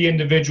connect the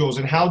individuals,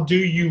 and how do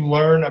you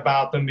learn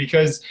about them?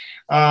 Because,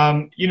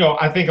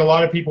 I think a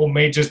lot of people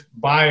may just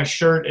buy a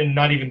shirt and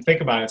not even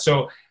think about it.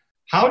 So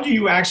how do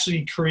you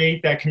actually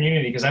create that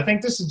community? Because I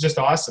think this is just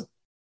awesome.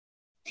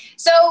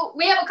 So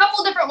we have a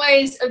couple different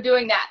ways of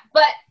doing that.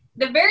 But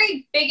the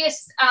very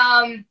biggest,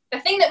 the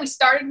thing that we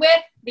started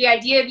with, the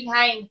idea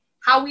behind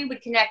how we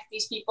would connect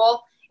these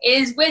people,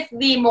 is with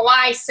the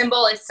Moai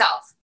symbol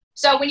itself.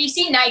 So when you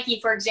see Nike,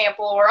 for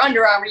example, or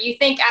Under Armour, you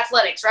think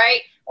athletics,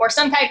 right? Or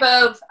some type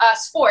of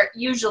sport,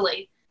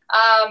 usually,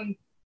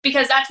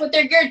 because that's what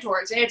they're geared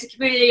towards. And it's a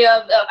community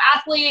of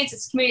athletes.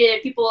 It's a community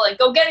of people like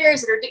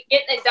go-getters that are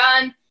getting it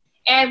done.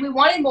 And we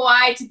wanted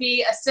Moai to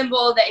be a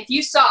symbol that if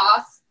you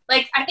saw,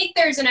 like, I think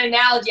there's an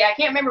analogy. I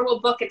can't remember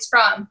what book it's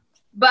from,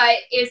 but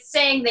it's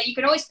saying that you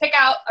can always pick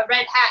out a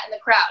red hat in the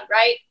crowd,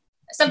 right?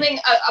 Something,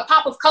 a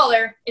pop of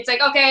color. It's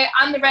like, okay,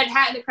 I'm the red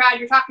hat in the crowd.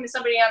 You're talking to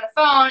somebody on the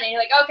phone, and you're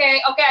like, okay,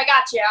 I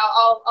got you.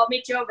 I'll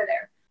meet you over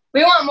there.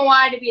 We want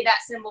Moai to be that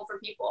symbol for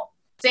people,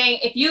 saying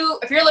if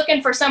you're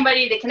looking for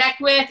somebody to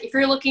connect with, if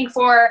you're looking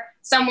for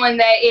someone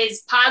that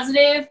is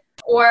positive,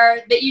 or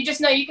that you just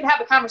know you can have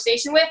a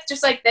conversation with,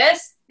 just like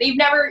this, that you've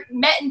never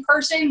met in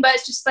person, but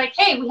it's just like,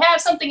 hey, we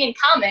have something in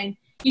common.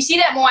 you see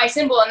that Moai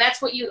symbol, and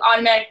that's what you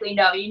automatically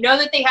know. You know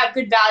that they have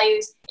good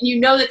values, and you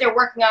know that they're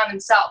working on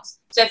themselves.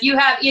 So if you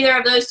have either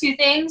of those two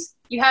things,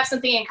 you have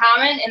something in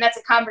common, and that's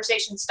a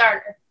conversation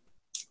starter.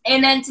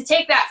 And then to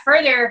take that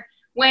further,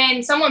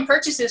 when someone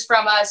purchases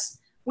from us,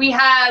 we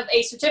have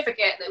a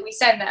certificate that we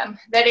send them.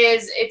 That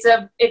is, it's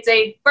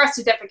a birth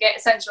certificate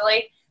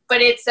essentially, but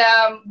it's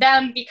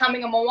them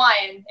becoming a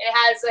Moaian. It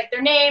has like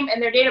their name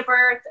and their date of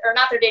birth, or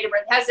not their date of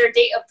birth, it has their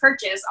date of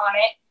purchase on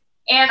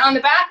it. And on the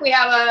back, we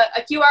have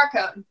a QR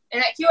code,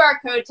 and that QR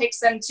code takes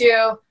them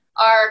to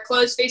our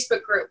closed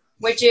Facebook group,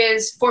 which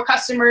is for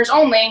customers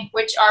only,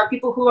 which are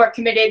people who are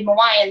committed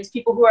Moaians,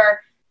 people who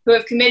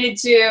have committed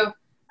to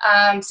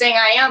saying,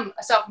 I am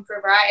a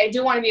self-improver. I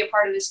do want to be a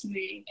part of this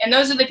community. And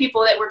those are the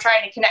people that we're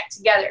trying to connect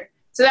together.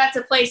 So that's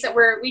a place that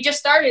we just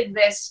started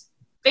this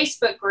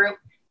Facebook group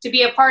to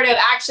be a part of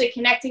actually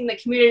connecting the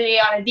community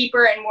on a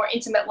deeper and more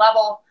intimate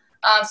level,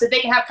 so they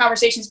can have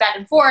conversations back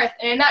and forth,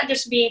 and not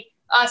just be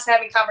us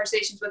having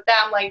conversations with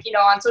them, like,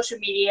 on social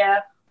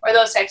media or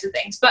those types of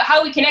things. But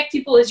how we connect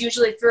people is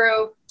usually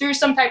through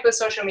some type of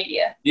social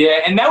media. Yeah,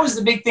 and that was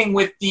the big thing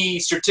with the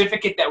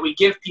certificate that we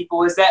give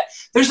people, is that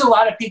there's a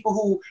lot of people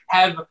who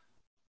have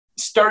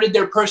started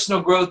their personal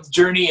growth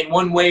journey in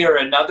one way or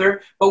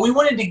another, but we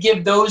wanted to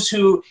give those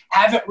who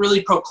haven't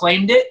really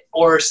proclaimed it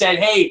or said,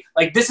 hey,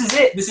 like, this is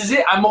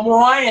it, I'm a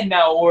Moaian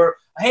now, or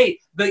hey,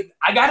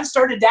 I got to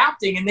start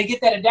adapting, and they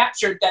get that adapt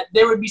shirt, that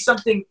there would be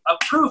something, a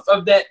proof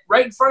of that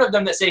right in front of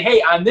them that say,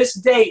 hey, on this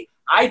date,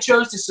 I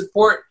chose to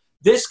support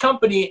this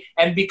company,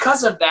 and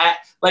because of that,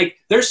 like,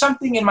 there's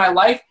something in my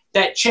life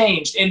that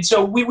changed. And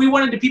so we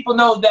wanted to people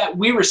know that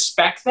we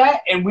respect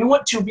that, and we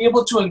want to be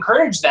able to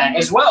encourage that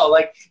as well.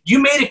 Like, you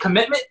made a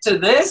commitment to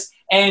this,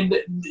 and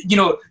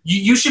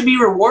you should be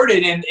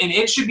rewarded, and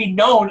it should be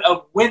known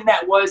of when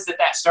that was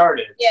that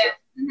started. Yeah.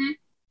 Mm-hmm.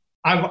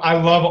 I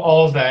love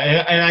all of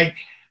that. And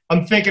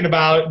I'm thinking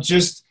about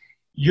just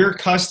your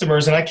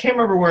customers, and I can't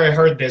remember where I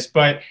heard this,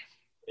 but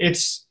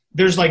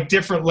there's like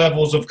different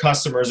levels of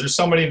customers. There's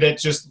somebody that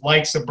just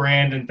likes a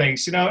brand and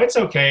thinks, it's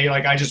okay.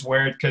 Like, I just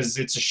wear it because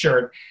it's a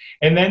shirt.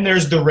 And then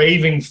there's the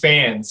raving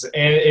fans.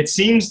 And it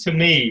seems to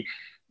me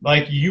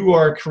like you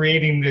are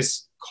creating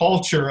this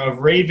culture of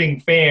raving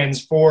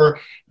fans for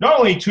not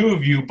only two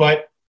of you,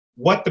 but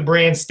what the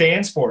brand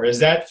stands for. Is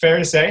that fair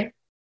to say?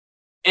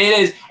 It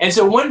is. And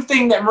so one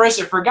thing that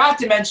Marissa forgot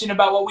to mention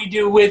about what we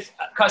do with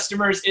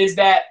customers is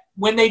that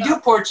when they do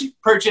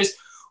purchase,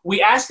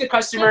 we ask a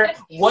customer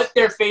what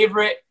their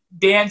favorite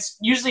dance,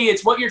 usually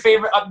it's what your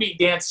favorite upbeat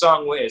dance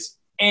song is.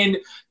 And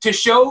to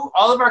show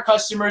all of our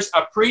customers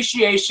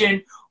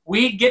appreciation,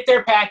 we get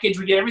their package,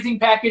 we get everything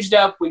packaged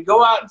up, we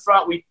go out in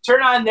front, we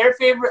turn on their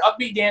favorite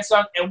upbeat dance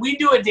song, and we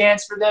do a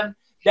dance for them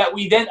that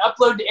we then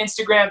upload to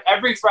Instagram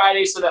every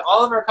Friday so that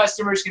all of our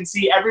customers can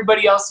see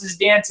everybody else's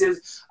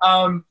dances.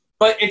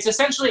 But it's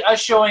essentially us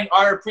showing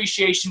our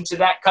appreciation to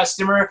that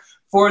customer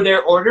for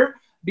their order,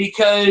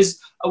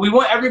 because we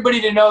want everybody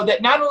to know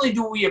that not only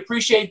do we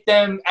appreciate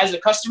them as a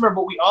customer,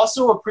 but we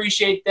also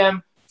appreciate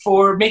them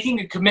for making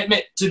a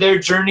commitment to their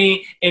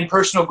journey in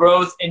personal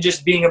growth and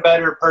just being a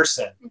better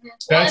person. Mm-hmm.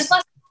 Well, and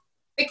plus,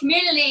 the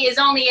community is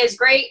only as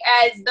great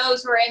as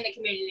those who are in the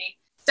community.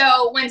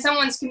 So when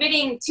someone's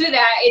committing to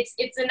that,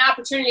 it's an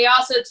opportunity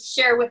also to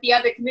share with the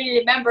other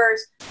community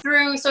members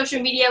through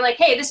social media, like,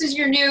 hey, this is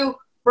your new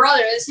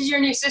brother, this is your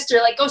new sister,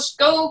 like,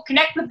 go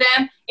connect with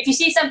them. If you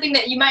see something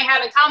that you might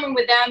have in common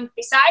with them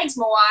besides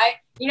Moai,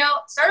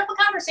 start up a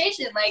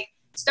conversation. Like,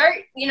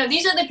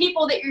 these are the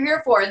people that you're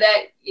here for,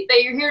 that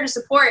you're here to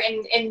support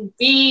and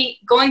be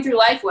going through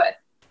life with.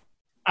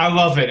 I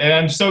love it. And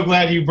I'm so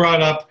glad you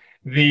brought up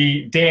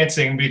the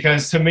dancing,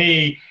 because to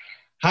me,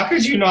 how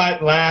could you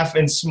not laugh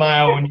and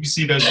smile when you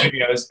see those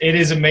videos? It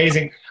is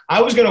amazing.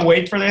 I was going to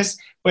wait for this,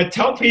 but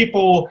tell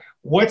people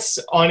what's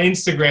on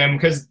Instagram,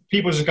 because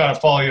people just got to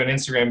follow you on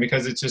Instagram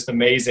because it's just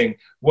amazing.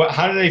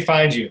 How do they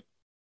find you?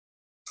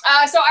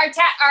 So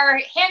our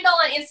handle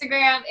on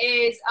Instagram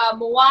is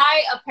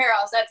Moai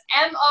Apparel. So that's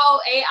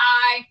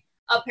MOAI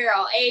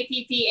Apparel,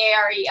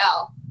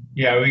 APPAREL.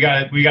 Yeah, we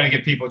got to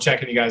get people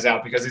checking you guys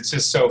out because it's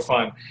just so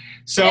fun.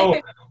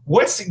 So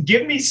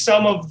give me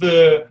some of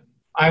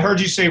I heard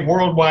you say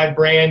worldwide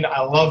brand.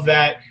 I love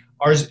that.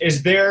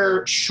 Is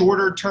there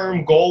shorter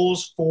term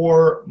goals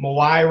for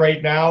Moai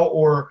right now,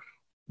 or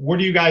what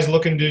are you guys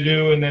looking to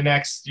do in the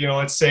next,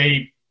 let's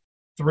say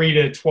 3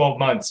 to 12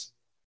 months?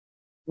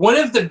 One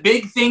of the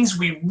big things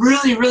we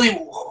really, really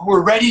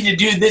were ready to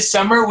do this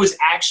summer was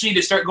actually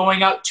to start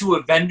going out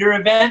to vendor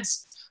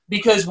events,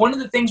 because one of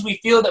the things we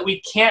feel that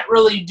we can't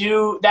really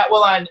do that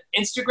well on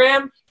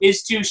Instagram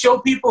is to show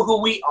people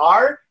who we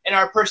are and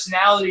our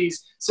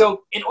personalities.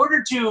 So in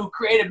order to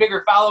create a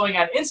bigger following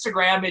on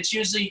Instagram, it's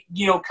usually,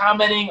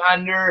 commenting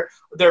on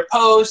their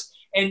post.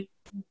 And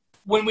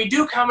when we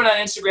do comment on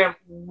Instagram,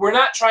 we're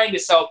not trying to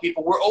sell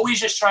people. We're always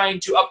just trying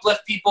to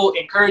uplift people,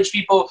 encourage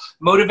people,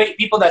 motivate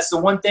people. That's the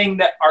one thing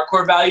that our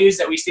core values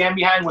that we stand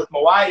behind with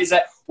Moai, is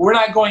that we're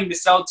not going to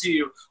sell to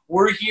you.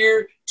 We're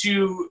here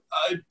to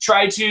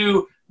try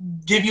to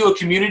give you a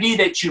community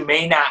that you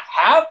may not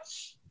have.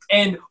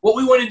 And what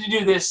we wanted to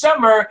do this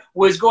summer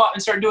was go out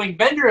and start doing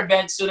vendor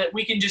events so that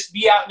we can just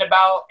be out and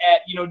about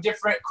at,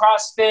 different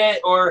CrossFit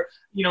or,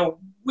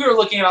 we were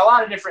looking at a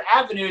lot of different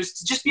avenues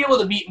to just be able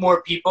to meet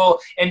more people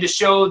and to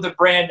show the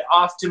brand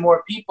off to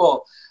more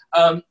people.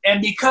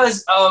 And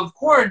because of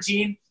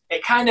quarantine,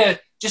 it kind of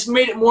just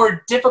made it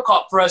more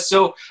difficult for us.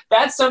 So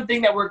that's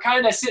something that we're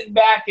kind of sitting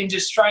back and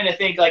just trying to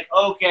think like,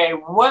 okay,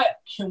 what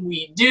can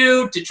we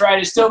do to try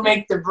to still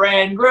make the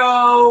brand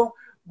grow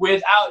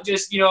without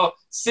just,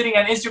 sitting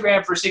on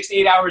Instagram for 6 to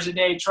 8 hours a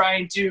day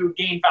trying to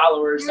gain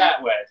followers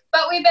that way.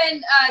 But we've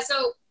been,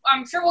 so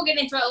I'm sure we'll get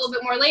into it a little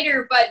bit more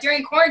later, but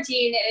during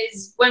quarantine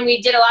is when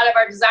we did a lot of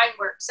our design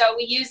work. So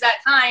we used that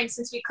time,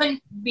 since we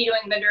couldn't be doing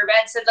vendor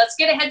events, said let's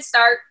get a head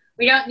start.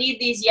 We don't need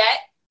these yet,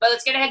 but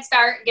let's get a head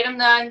start and get them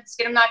done. Let's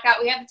get them knocked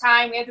out. We have the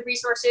time. We have the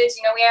resources.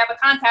 We have a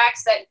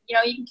contacts that,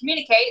 you can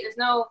communicate. There's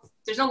no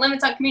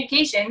limits on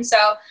communication.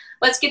 So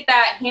let's get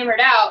that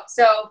hammered out.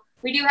 So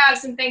we do have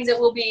some things that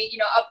will be,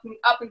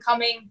 up and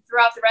coming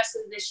throughout the rest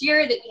of this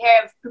year that we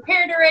have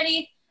prepared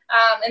already,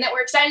 and that we're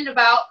excited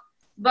about.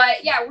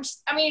 But yeah,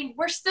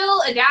 we're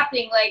still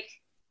adapting. Like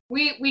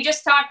we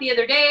just talked the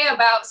other day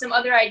about some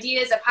other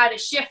ideas of how to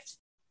shift,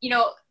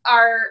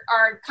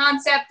 our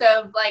concept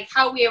of like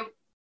how we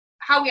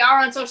are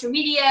on social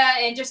media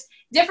and just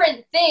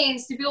different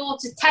things to be able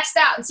to test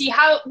out and see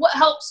what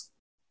helps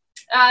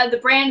the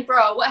brand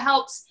grow, what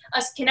helps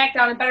us connect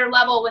on a better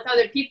level with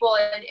other people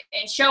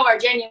and show our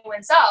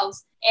genuine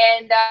selves.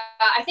 And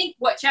I think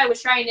what Chad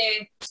was trying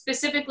to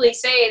specifically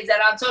say is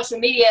that on social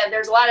media,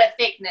 there's a lot of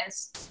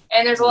fakeness,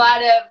 and there's a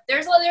lot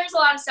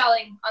of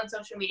selling on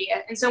social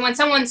media. And so when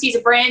someone sees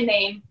a brand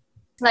name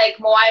like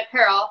Moai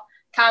Apparel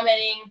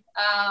commenting,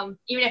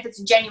 even if it's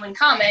a genuine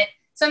comment,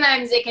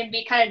 sometimes it can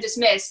be kind of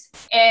dismissed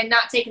and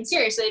not taken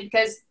seriously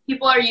because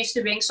people are used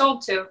to being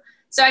sold to.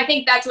 So I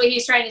think that's what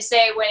he's trying to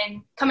say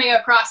when coming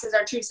across as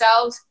our true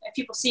selves, and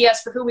people see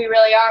us for who we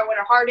really are and what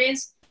our heart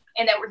is,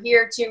 and that we're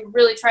here to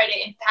really try to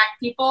impact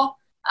people,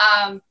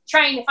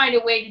 trying to find a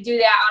way to do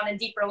that on a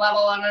deeper level,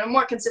 on a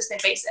more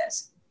consistent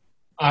basis.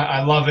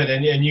 I love it.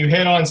 And you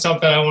hit on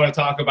something I want to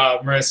talk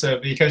about, Marissa,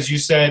 because you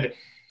said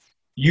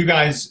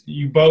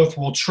you both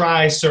will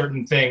try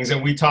certain things.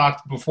 And we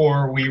talked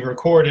before we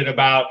recorded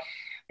about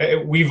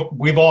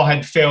we've all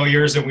had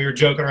failures, and we were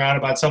joking around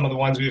about some of the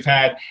ones we've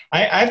had.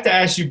 I have to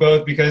ask you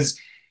both, because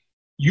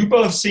you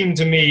both seem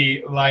to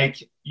me like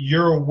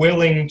you're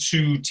willing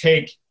to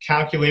take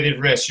calculated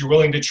risks. You're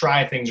willing to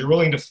try things. You're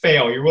willing to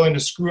fail. You're willing to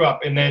screw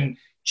up and then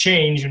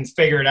change and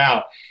figure it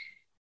out.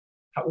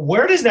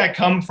 Where does that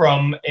come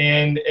from?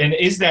 And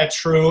is that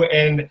true?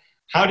 And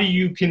how do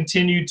you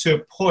continue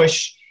to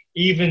push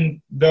even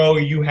though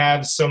you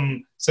have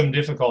some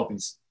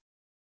difficulties?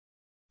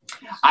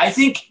 I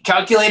think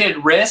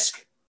calculated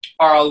risk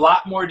are a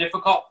lot more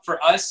difficult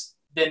for us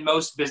than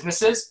most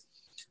businesses.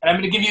 And I'm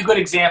going to give you a good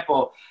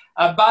example.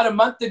 About a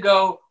month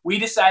ago, we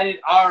decided,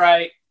 all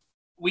right,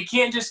 we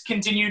can't just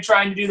continue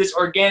trying to do this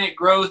organic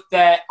growth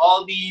that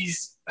all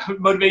these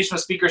motivational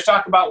speakers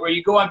talk about, where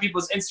you go on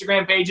people's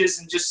Instagram pages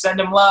and just send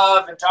them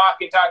love and talk,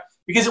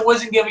 because it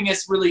wasn't giving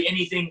us really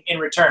anything in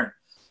return.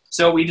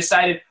 So we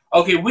decided,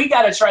 okay, we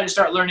got to try to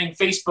start learning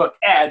Facebook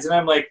ads. And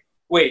I'm like,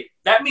 wait,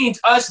 that means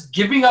us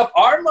giving up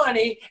our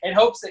money in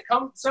hopes that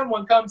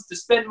someone comes to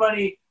spend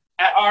money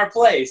at our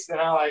place. And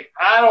I'm like,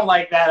 I don't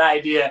like that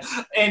idea.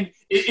 And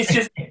it's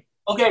just,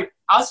 okay,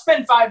 I'll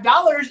spend $5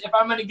 if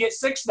I'm going to get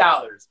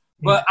 $6,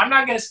 but I'm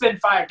not going to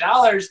spend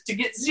 $5 to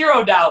get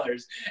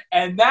 $0.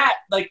 And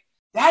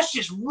that's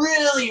just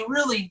really,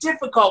 really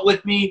difficult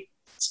with me,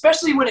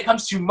 especially when it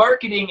comes to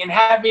marketing and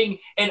having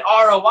an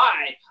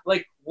ROI.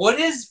 Like,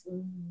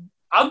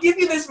 I'll give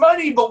you this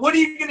money, but what are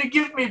you going to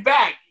give me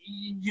back?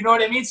 You know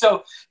what I mean?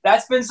 So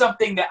that's been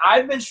something that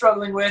I've been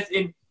struggling with.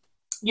 And,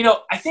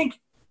 I think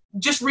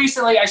just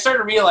recently I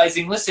started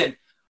realizing, listen,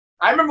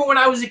 I remember when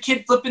I was a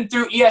kid flipping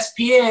through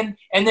ESPN,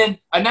 and then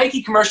a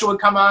Nike commercial would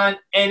come on,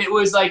 and it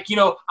was like,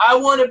 I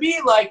want to be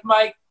like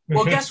Mike.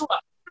 Well, guess what?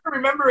 I'm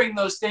remembering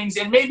those things,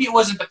 and maybe it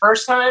wasn't the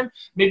first time,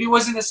 maybe it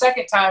wasn't the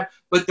second time,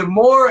 but the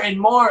more and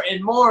more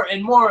and more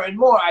and more and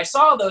more I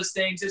saw those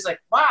things, it's like,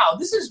 wow,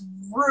 this is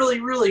really,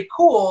 really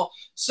cool.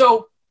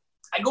 So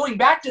going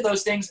back to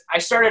those things, I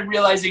started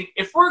realizing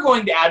if we're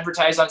going to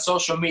advertise on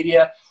social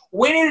media,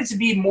 we need it to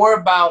be more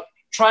about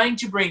trying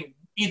to bring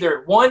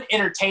either one,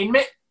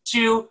 entertainment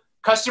to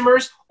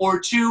customers, or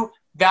two,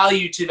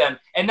 value to them,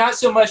 and not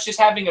so much just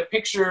having a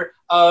picture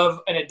of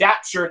an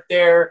Adapt shirt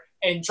there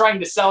and trying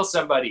to sell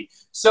somebody.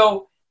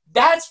 So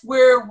that's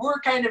where we're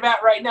kind of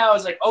at right now,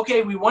 is like,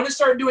 okay, we want to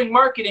start doing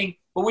marketing,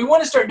 but we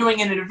want to start doing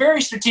it in a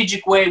very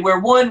strategic way where,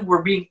 one,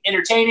 we're being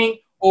entertaining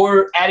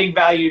or adding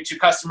value to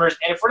customers.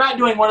 And if we're not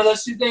doing one of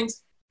those two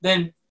things,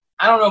 then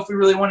I don't know if we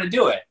really want to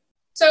do it.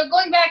 So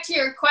going back to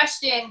your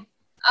question,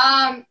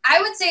 I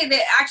would say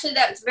that actually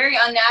that's very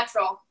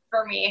unnatural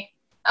for me.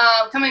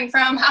 Coming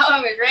from how I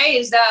was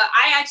raised,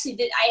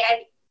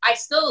 I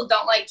still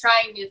don't like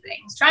trying new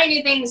things. Trying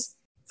new things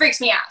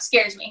freaks me out,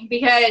 scares me,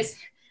 because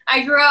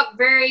I grew up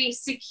very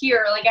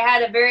secure. Like, I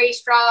had a very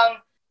strong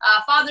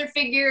father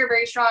figure,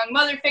 very strong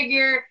mother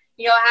figure,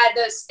 had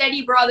those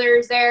steady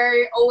brothers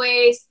there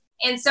always.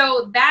 And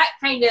so that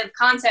kind of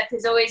concept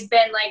has always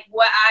been like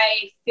what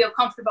I feel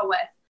comfortable with.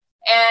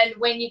 And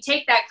when you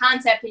take that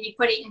concept and you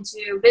put it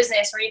into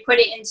business, or you put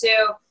it into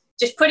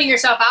just putting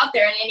yourself out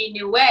there in any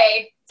new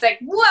way, it's like,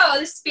 whoa,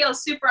 this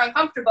feels super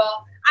uncomfortable.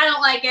 I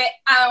don't like it.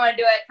 I don't want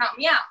to do it. Count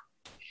me out.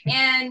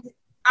 And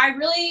I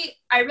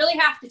really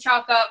have to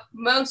chalk up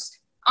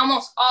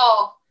almost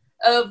all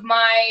of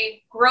my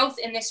growth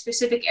in this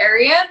specific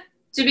area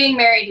to being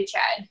married to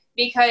Chad,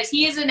 because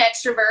he is an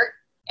extrovert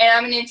and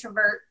I'm an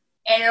introvert.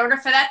 And in order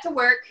for that to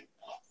work,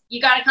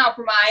 you got to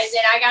compromise.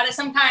 And I got to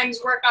sometimes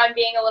work on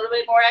being a little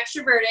bit more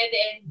extroverted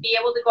and be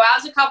able to go out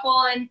as a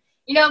couple and,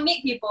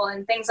 meet people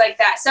and things like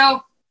that.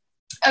 So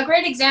a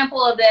great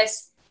example of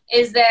this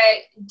is that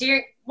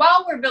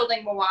while we're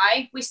building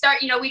Mawai,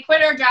 we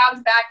quit our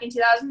jobs back in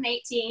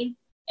 2018,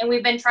 and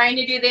we've been trying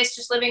to do this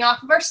just living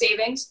off of our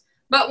savings.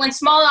 But when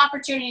small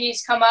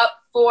opportunities come up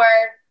for,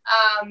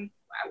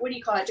 what do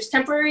you call it? Just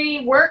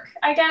temporary work,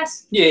 I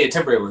guess? Yeah,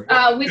 temporary work.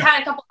 We've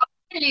had a couple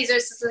opportunities.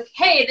 It's just like,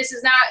 hey, this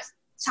is not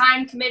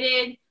time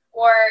committed,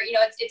 or,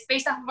 it's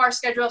based off of our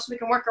schedule so we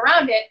can work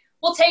around it.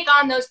 We'll take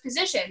on those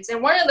positions.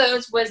 And one of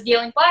those was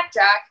dealing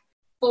blackjack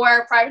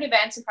for private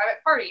events and private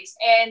parties.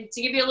 And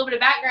to give you a little bit of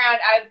background,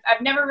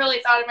 I've never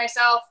really thought of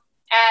myself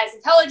as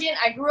intelligent.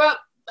 I grew up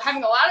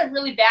having a lot of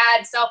really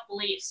bad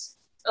self-beliefs,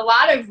 a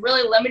lot of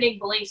really limiting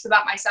beliefs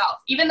about myself.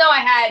 Even though I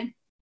had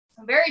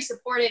a very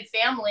supportive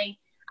family,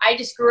 I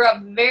just grew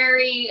up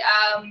very,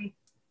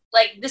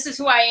 this is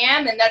who I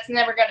am, and that's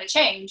never going to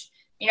change.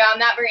 I'm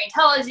not very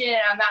intelligent.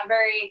 I'm not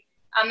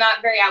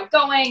very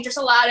outgoing, just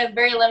a lot of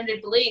very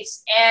limited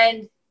beliefs.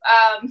 And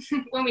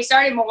when we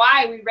started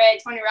Mawai, we read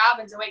Tony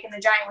Robbins' Awaken the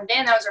Giant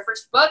Within. That was our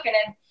first book. And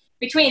then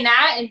between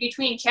that and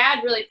between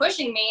Chad really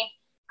pushing me,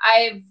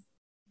 I've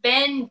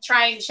been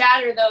trying to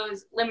shatter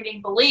those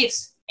limiting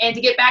beliefs. And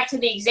to get back to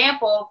the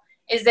example,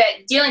 is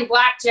that dealing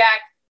blackjack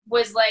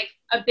was like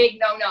a big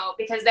no-no,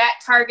 because that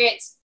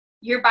targets,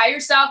 you're by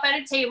yourself at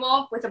a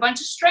table with a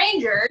bunch of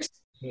strangers,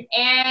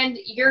 and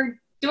you're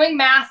doing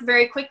math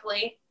very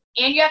quickly,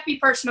 and you have to be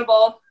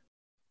personable,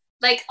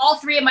 like all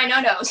three of my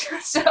no-nos.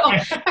 So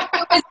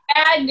it was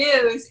bad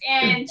news.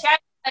 And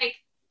Chad's like,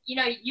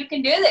 you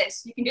can do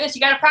this. You can do this.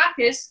 You got to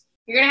practice.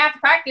 You're going to have to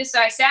practice. So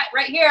I sat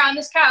right here on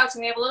this couch,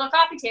 and we have a little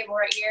coffee table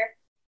right here.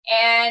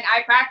 And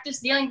I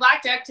practiced dealing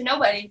blackjack to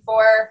nobody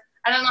for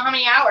I don't know how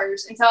many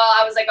hours, until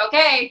I was like,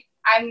 okay,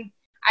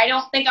 I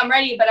don't think I'm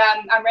ready, but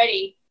I'm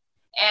ready.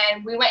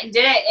 And we went and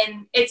did it.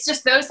 And it's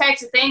just those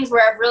types of things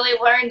where I've really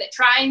learned that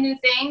trying new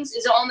things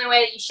is the only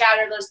way that you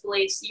shatter those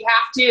beliefs. You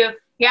have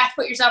to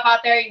put yourself out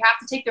there. You have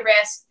to take the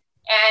risk.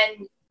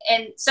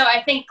 And so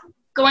I think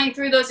going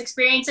through those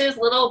experiences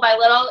little by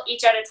little,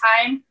 each at a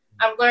time,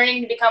 I'm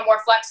learning to become more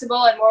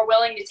flexible and more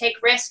willing to take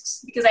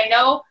risks, because I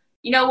know,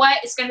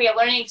 it's going to be a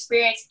learning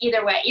experience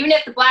either way. Even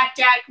if the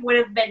blackjack would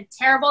have been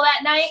terrible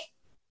that night,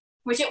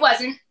 which it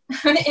wasn't,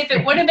 if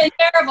it would have been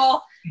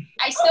terrible,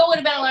 I still would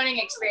have been a learning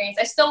experience.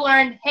 I still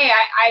learned, hey,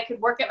 I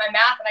could work at my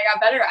math, and I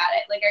got better at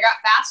it. Like, I got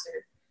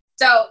faster.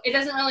 So it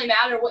doesn't really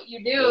matter what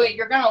you do.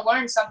 You're going to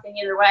learn something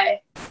either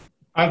way.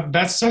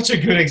 That's such a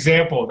good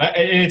example.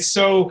 It's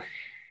so,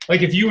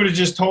 like, if you would have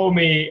just told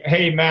me,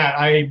 hey, Matt,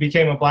 I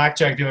became a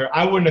blackjack dealer,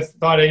 I wouldn't have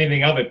thought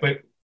anything of it.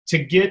 But to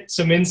get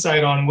some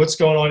insight on what's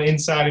going on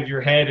inside of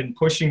your head and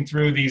pushing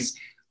through these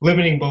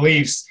limiting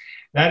beliefs,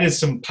 that is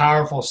some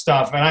powerful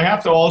stuff. And I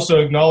have to also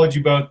acknowledge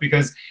you both,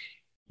 because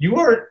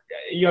you're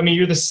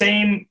the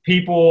same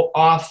people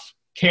off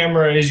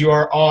camera as you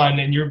are on,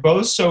 and you're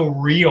both so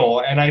real.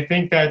 And I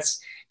think that's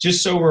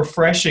just so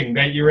refreshing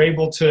that you're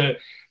able to,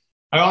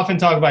 I often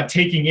talk about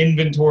taking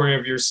inventory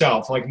of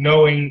yourself, like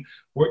knowing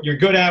what you're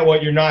good at,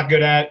 what you're not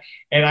good at.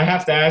 And I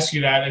have to ask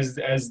you that as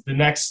the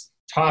next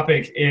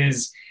topic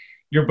is,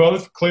 you're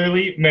both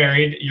clearly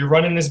married. You're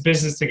running this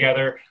business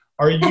together.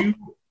 Are you,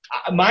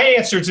 my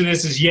answer to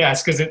this is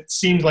yes, because it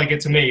seems like it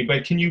to me,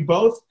 but can you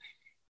both,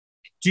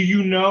 do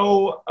you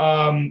know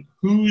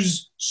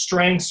whose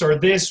strengths are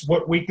this,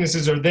 what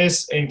weaknesses are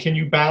this, and can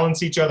you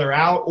balance each other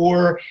out,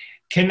 or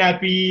can that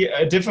be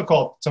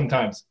difficult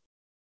sometimes?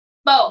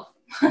 Both.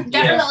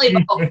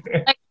 Definitely both.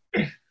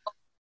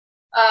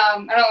 I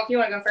don't know if you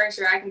want to go first,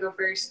 or I can go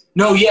first.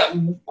 No, yeah.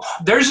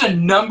 There's a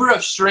number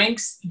of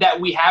strengths that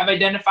we have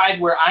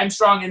identified where I'm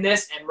strong in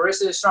this and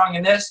Marissa is strong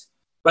in this.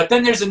 But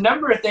then there's a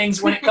number of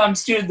things when it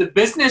comes to the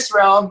business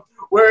realm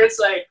where it's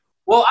like,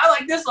 well, I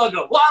like this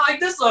logo. Well, I like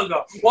this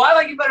logo. Well, I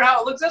like it better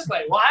how it looks this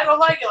way. Well, I don't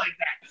like it like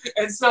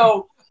that. And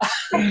so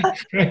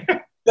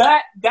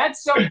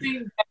that's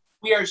something that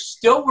we are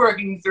still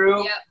working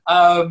through.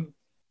 Yep.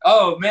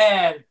 Oh,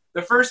 man.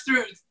 The first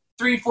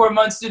 3-4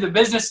 months through the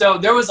business, though,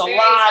 there was a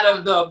lot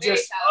of the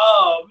just,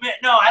 oh, man,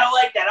 no, I don't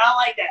like that. I don't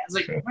like that. It's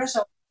like,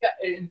 Marissa,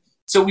 and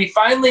so we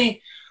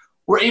finally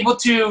were able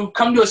to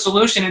come to a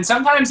solution. And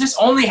sometimes this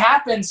only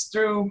happens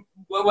through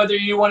whether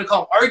you want to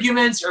call them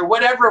arguments or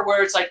whatever,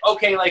 where it's like,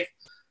 okay, like,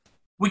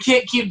 we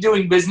can't keep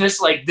doing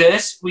business like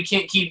this. We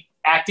can't keep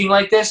acting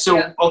like this.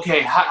 So,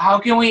 okay, how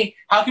can we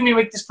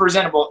make this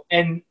presentable?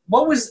 And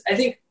what was, I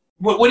think,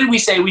 what did we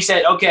say? We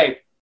said, okay,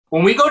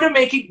 when we go to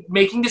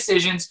making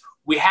decisions,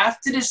 we have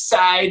to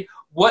decide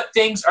what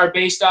things are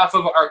based off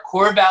of our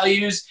core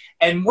values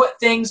and what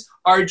things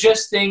are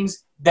just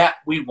things that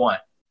we want.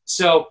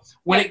 So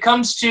when it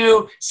comes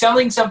to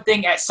selling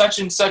something at such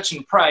and such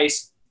in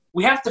price,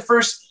 we have to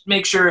first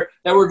make sure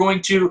that we're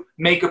going to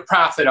make a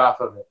profit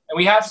off of it. And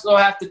we also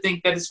have to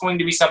think that it's going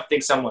to be something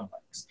someone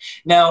likes.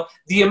 Now,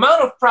 the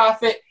amount of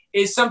profit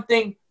is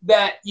something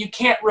that you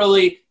can't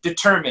really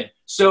determine.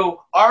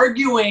 So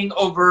arguing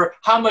over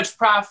how much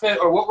profit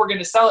or what we're going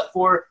to sell it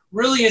for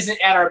really isn't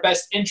at our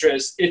best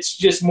interest. It's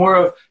just more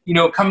of,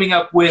 coming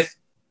up with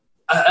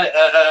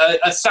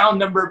a sound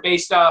number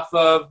based off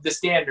of the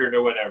standard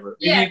or whatever.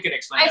 Maybe you can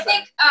explain that. I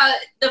think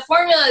the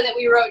formula that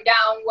we wrote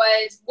down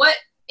was, what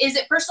is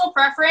it, personal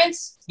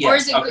preference, or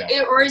is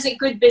it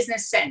good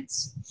business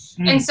sense?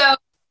 And so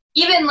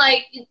even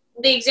like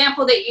the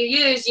example that you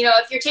use,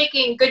 if you're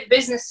taking good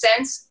business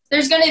sense,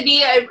 there's going to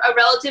be a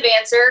relative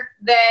answer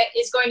that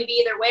is going to be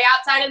either way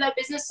outside of that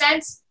business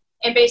sense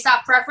and based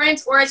off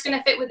preference, or it's going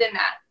to fit within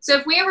that. So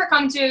if we ever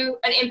come to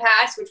an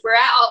impasse, which we're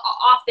at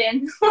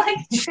often,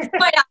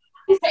 like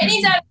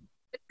any type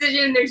of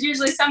decision, there's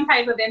usually some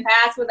type of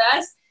impasse with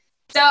us.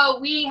 So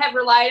we have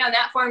relied on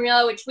that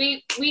formula, which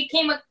we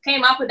came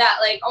up with that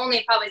like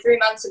only probably 3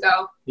 months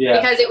ago,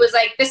 because it was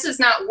like, this is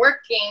not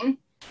working.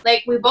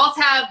 Like, we both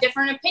have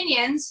different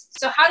opinions.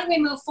 So how do we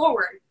move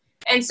forward?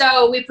 And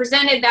so we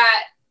presented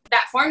that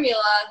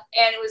formula,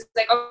 and it was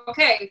like,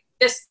 okay,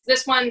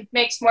 this one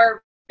makes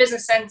more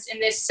business sense in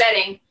this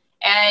setting.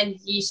 And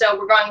so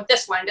we're going with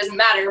this one. It doesn't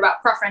matter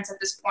about preference at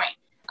this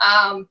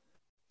point.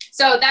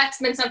 So that's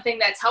been something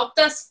that's helped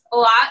us a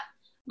lot.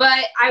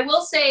 But I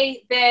will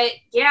say that,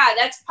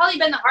 that's probably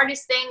been the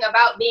hardest thing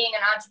about being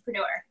an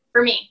entrepreneur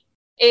for me,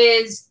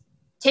 is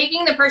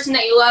taking the person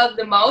that you love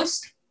the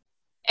most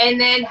and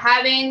then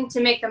having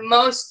to make the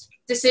most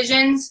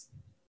decisions.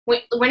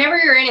 Whenever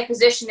you're in a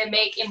position to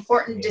make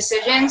important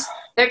decisions,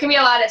 there can be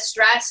a lot of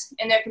stress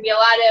and there can be a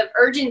lot of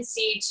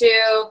urgency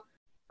to,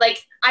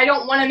 like, I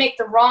don't want to make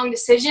the wrong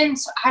decision.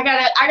 So I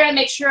gotta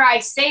make sure I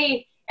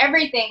say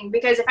everything,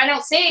 because if I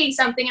don't say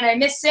something and I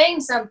miss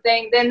saying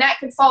something, then that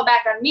could fall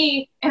back on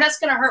me, and that's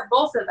going to hurt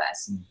both of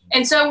us.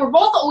 And so we're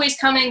both always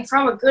coming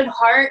from a good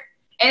heart,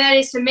 and that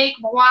is to make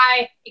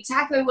why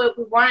exactly what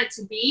we want it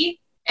to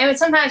be. And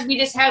sometimes we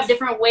just have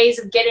different ways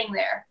of getting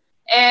there.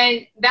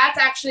 And that's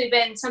actually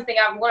been something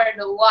I've learned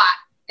a lot,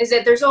 is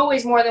that there's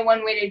always more than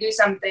one way to do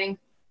something.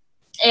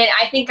 And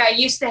I think I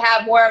used to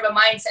have more of a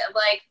mindset of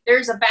like,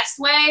 there's a best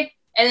way,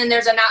 and then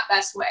there's a not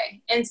best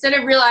way. Instead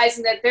of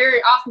realizing that there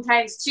are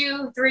oftentimes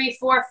 2, 3,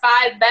 4,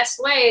 5 best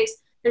ways,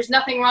 there's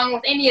nothing wrong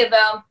with any of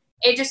them.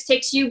 It just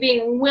takes you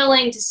being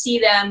willing to see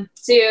them,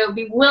 to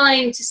be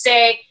willing to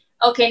say,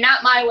 okay,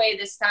 not my way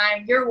this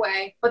time, your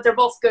way, but they're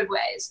both good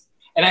ways.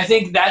 And I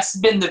think that's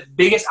been the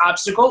biggest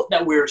obstacle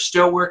that we're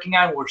still working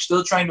on, we're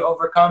still trying to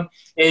overcome,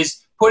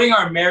 is putting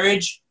our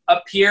marriage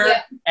up here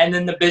and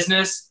then the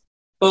business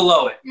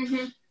below it.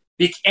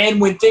 And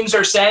when things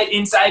are said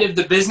inside of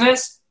the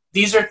business,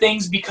 these are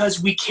things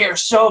because we care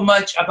so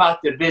much about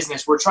the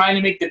business. We're trying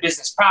to make the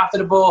business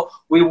profitable.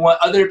 We want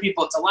other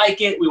people to like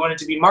it. We want it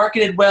to be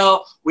marketed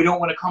well. We don't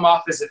want to come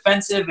off as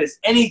offensive as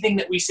anything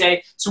that we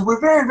say. So we're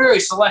very, very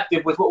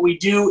selective with what we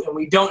do and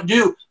we don't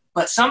do.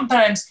 But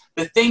sometimes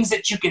the things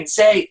that you can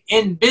say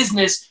in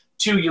business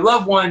to your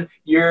loved one,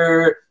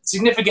 your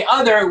significant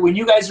other, when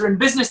you guys are in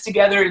business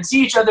together and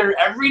see each other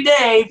every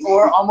day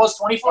for almost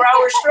 24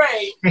 hours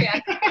straight,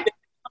 they come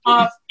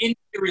off into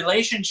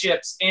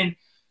relationships. And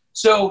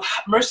so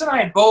Marissa and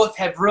I both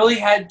have really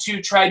had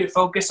to try to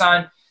focus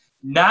on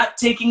not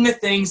taking the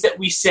things that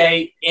we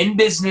say in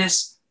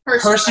business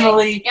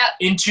personally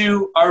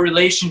into our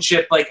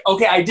relationship. Like,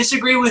 okay, I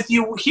disagree with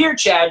you here,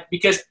 Chad,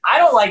 because I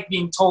don't like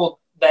being told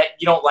that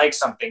you don't like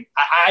something.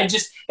 I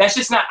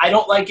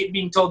don't like it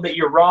being told that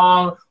you're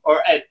wrong,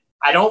 or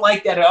I don't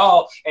like that at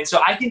all. And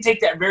so I can take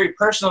that very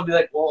personal and be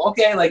like, well,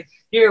 okay, like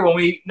here, when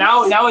we,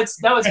 now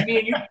it's me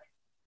and you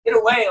get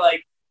away,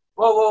 like,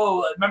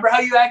 whoa, remember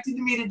how you acted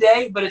to me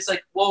today? But it's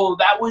like, whoa,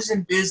 that was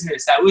in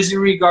business. That was in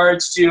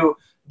regards to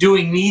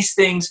doing these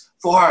things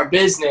for our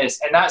business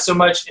and not so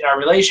much in our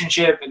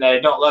relationship and that I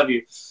don't love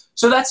you.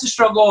 So that's the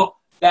struggle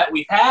that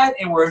we've had,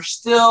 and we're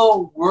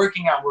still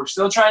working on. We're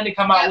still trying to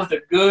come out with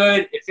a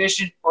good,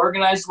 efficient,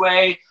 organized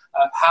way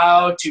of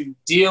how to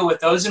deal with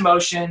those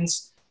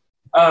emotions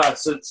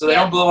so they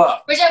don't blow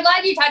up. Which I'm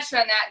glad you touched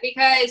on that,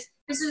 because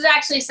this is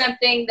actually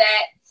something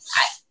that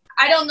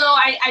I don't know.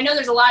 I know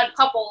there's a lot of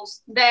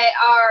couples that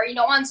are,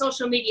 on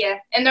social media,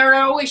 and they're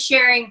always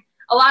sharing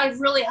a lot of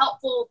really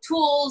helpful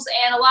tools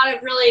and a lot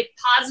of really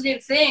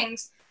positive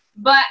things.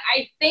 But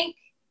I think,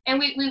 and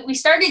we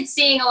started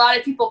seeing a lot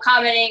of people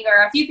commenting,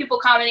 or a few people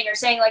commenting or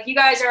saying, like, you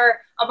guys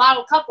are a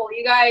model couple.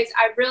 You guys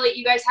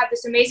have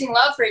this amazing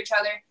love for each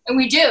other. And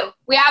we do.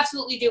 We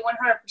absolutely do,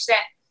 100%.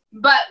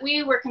 But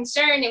we were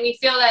concerned, and we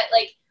feel that,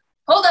 like,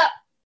 hold up.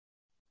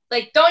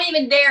 Like, don't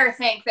even dare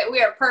think that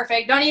we are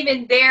perfect. Don't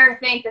even dare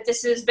think that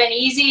this has been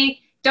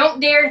easy. don't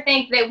dare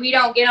think that we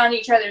don't get on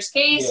each other's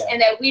case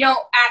and that we don't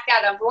act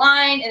out of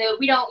line and that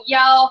we don't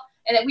yell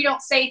and that we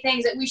don't say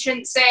things that we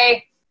shouldn't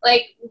say.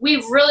 Like,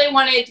 we've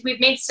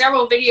made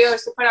several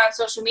videos to put on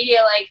social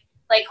media,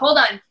 like, hold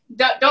on,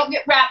 don't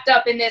get wrapped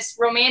up in this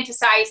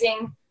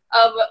romanticizing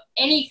of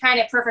any kind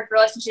of perfect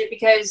relationship,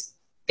 because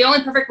the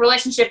only perfect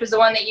relationship is the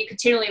one that you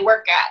continually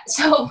work at.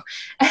 So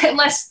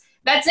unless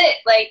that's it,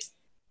 like,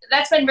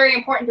 that's been very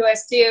important to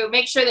us to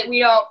make sure that we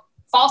don't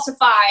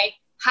falsify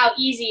how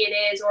easy it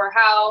is or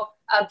how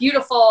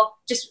beautiful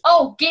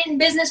get in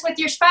business with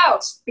your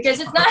spouse, because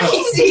it's not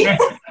easy.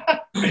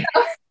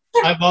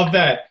 I love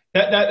that.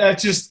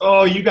 That's just,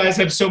 you guys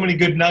have so many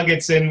good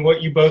nuggets in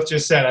what you both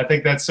just said. I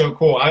think that's so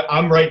cool.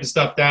 I'm writing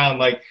stuff down.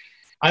 Like,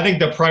 I think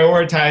the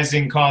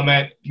prioritizing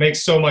comment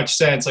makes so much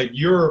sense. Like,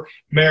 your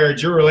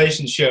marriage, your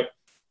relationship,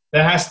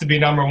 that has to be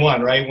number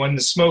one, right? When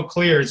the smoke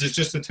clears, it's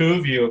just the two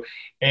of you,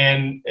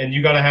 and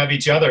you got to have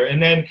each other.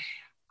 And then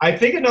I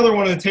think another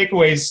one of the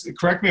takeaways,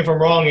 correct me if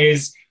I'm wrong,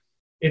 is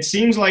it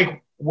seems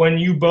like when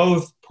you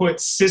both put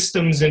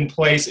systems in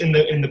place in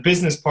the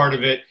business part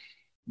of it,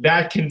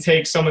 that can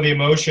take some of the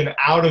emotion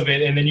out of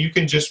it, and then you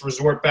can just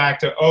resort back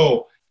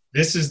to,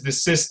 this is the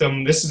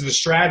system, this is the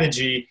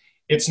strategy.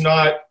 It's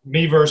not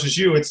me versus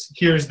you. It's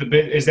here's the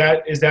bit. Is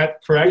that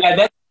correct? Yeah,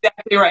 that's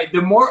exactly right.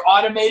 The more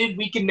automated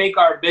we can make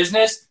our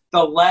business,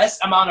 the less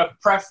amount of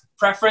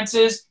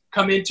preferences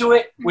come into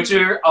it, which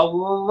are a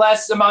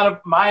less amount of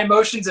my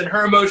emotions and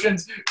her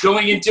emotions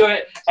going into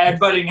it and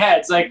butting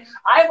heads. Like,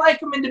 I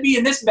like them to be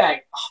in this bag.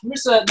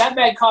 That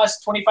bag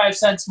costs 25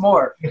 cents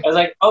more. I was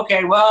like,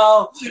 okay,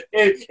 well,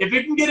 if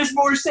it can get us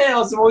more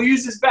sales, then we'll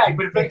use this bag.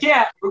 But if it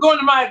can't, we're going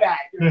to my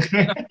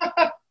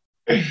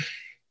bag.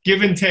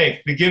 Give and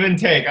take. The give and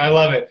take. I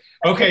love it.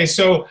 Okay,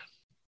 so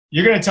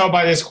you're going to tell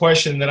by this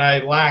question that I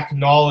lack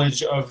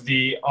knowledge of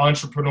the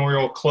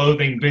entrepreneurial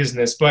clothing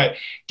business, but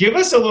give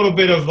us a little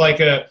bit of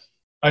like a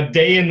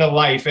day in the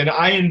life. And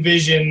I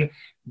envision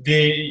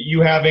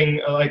you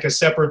having like a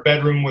separate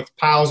bedroom with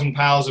piles and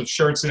piles of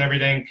shirts and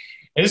everything.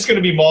 And it's going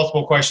to be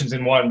multiple questions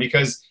in one,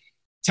 because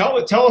tell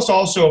us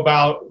also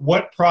about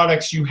what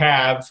products you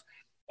have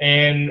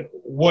and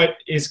what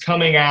is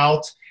coming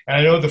out. And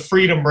I know the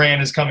Freedom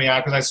brand is coming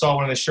out because I saw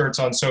one of the shirts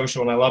on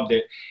social and I loved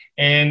it.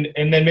 And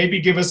then maybe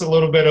give us a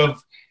little bit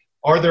of,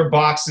 are there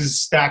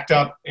boxes stacked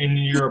up in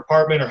your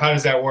apartment, or how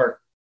does that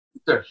work?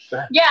 Sure.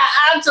 Yeah,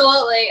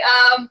 absolutely.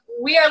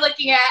 We are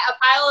looking at a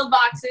pile of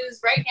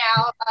boxes right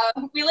now.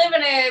 We live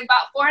in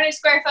about 400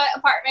 square foot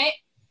apartment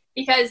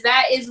because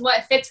that is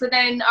what fits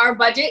within our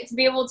budget to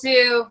be able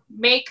to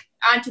make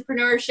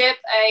entrepreneurship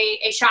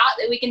a shot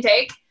that we can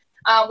take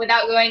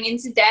without going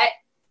into debt.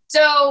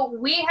 So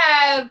we've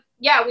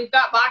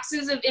got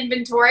boxes of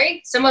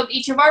inventory, some of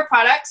each of our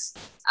products.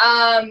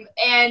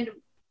 And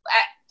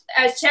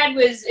as Chad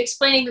was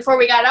explaining before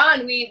we got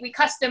on, we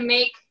custom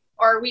make,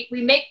 or we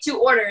make to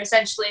order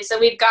essentially. So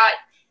we've got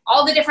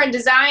all the different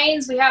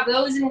designs. We have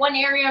those in one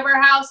area of our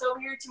house over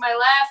here to my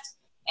left.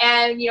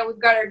 And, we've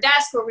got our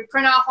desk where we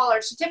print off all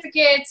our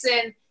certificates.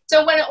 And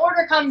so when an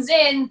order comes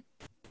in,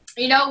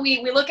 we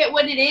look at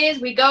what it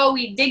is. We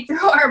dig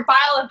through our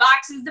pile of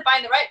boxes to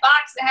find the right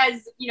box that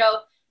has,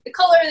 the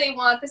color they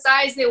want, the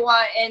size they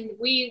want, and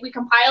we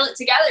compile it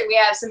together. We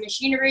have some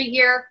machinery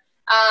here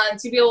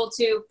to be able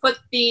to put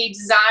the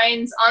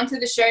designs onto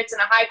the shirts in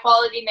a high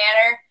quality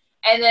manner.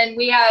 And then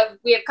we have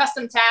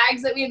custom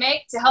tags that we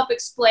make to help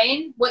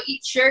explain what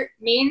each shirt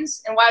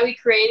means and why we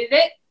created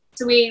it.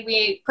 So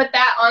we put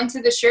that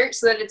onto the shirt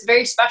so that it's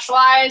very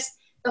specialized.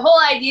 The whole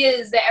idea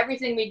is that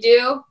everything we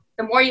do,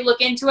 the more you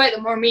look into it,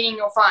 the more meaning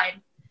you'll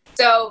find.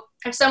 So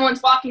if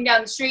someone's walking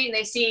down the street and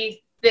they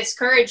see this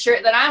Courage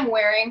shirt that I'm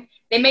wearing,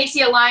 they may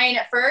see a lion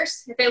at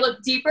first. If they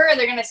look deeper,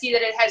 they're going to see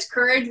that it has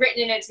Courage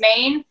written in its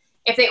mane.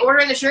 If they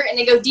order the shirt and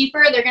they go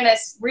deeper, they're going to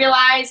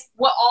realize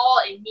what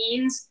all it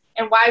means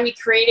and why we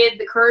created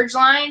the Courage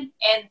line,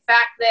 and the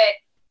fact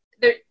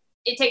that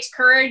it takes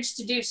courage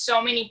to do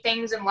so many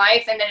things in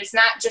life, and that it's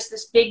not just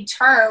this big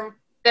term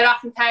that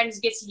oftentimes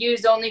gets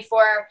used only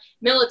for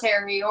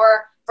military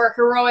or for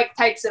heroic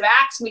types of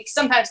acts. We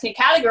sometimes can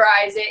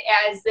categorize it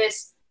as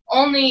this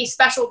only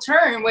special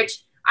term,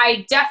 which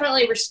I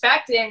definitely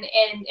respect and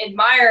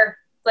admire.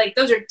 Like,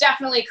 those are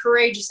definitely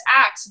courageous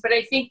acts, but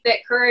I think that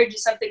courage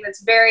is something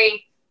that's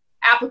very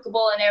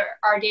applicable in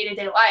our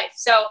day-to-day life.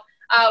 So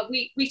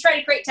we try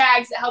to create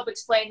tags that help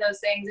explain those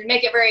things and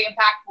make it very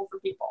impactful for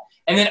people.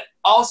 And then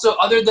Also,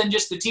 other than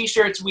just the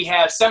t-shirts, we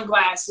have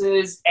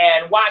sunglasses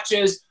and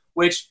watches,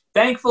 which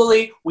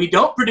thankfully we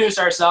don't produce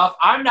ourselves.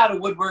 I'm not a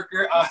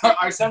woodworker.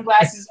 Our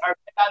sunglasses are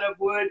made out of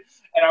wood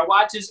and our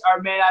watches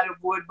are made out of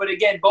wood. But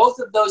again, both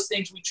of those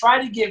things, we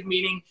try to give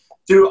meaning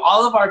through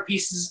all of our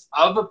pieces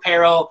of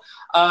apparel.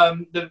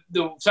 The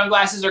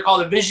sunglasses are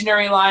called a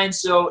visionary line,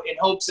 so in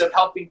hopes of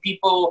helping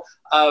people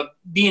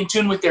be in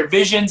tune with their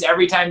visions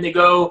every time they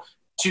go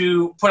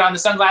to put on the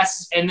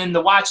sunglasses. And then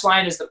the watch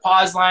line is the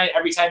pause line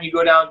every time you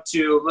go down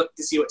to look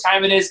to see what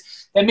time it is.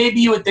 Then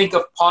maybe you would think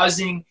of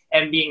pausing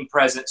and being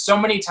present. So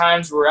many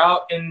times we're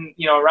out in,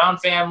 around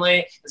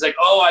family. It's like,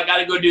 oh, I got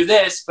to go do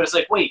this. But it's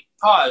like, wait,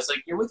 pause.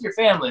 Like, you're with your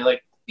family.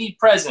 Like, be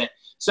present.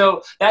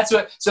 So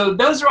so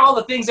those are all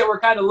the things that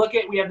we're kind of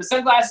looking at. We have the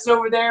sunglasses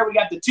over there. We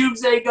got the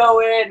tubes they go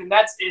in, and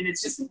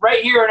it's just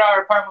right here in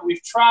our apartment.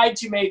 We've tried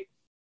to make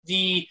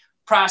the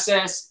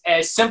process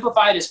as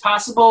simplified as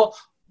possible.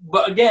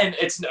 But again,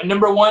 it's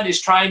number one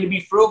is trying to be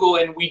frugal,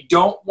 and we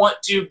don't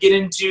want to get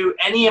into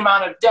any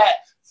amount of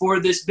debt for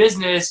this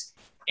business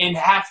and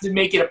have to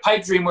make it a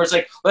pipe dream where it's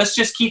like, let's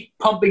just keep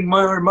pumping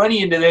more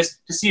money into this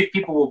to see if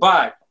people will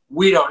buy.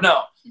 We don't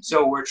know.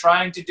 So we're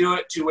trying to do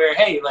it to where,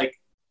 hey, like,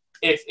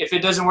 if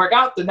it doesn't work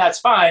out, then that's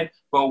fine.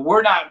 But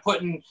we're not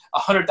putting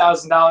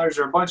 $100,000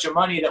 or a bunch of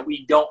money that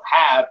we don't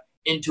have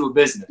into a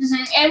business.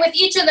 Mm-hmm. And with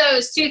each of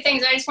those two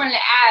things, I just wanted to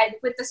add,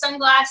 with the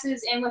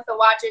sunglasses and with the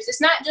watches,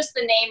 it's not just the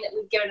name that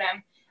we've given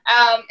them.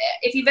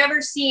 If you've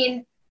ever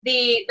seen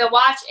the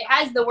watch, it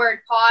has the word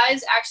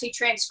pause actually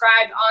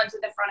transcribed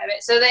onto the front of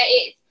it. So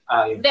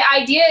that the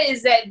idea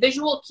is that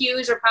visual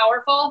cues are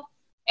powerful,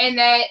 and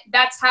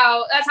that's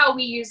how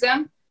we use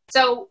them.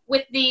 So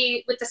with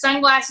the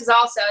sunglasses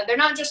also, they're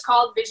not just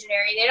called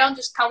Visionary. They don't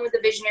just come with the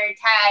Visionary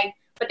tag,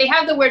 but they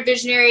have the word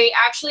Visionary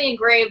actually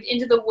engraved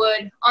into the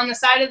wood on the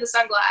side of the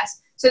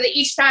sunglass, so that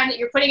each time that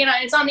you're putting it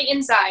on, it's on the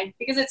inside,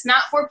 because it's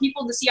not for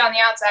people to see on the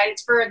outside.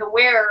 It's for the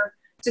wearer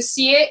to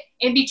see it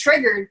and be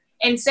triggered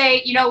and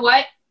say, you know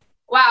what?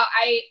 Wow,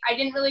 I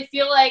didn't really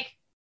feel like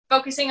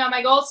focusing on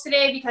my goals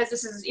today because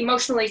this is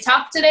emotionally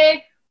tough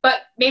today,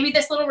 but maybe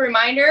this little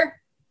reminder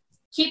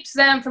keeps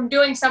them from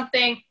doing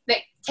something that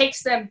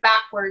takes them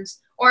backwards.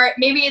 Or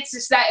maybe it's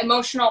just that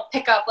emotional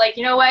pickup, like,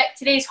 you know what,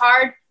 today's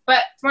hard,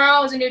 but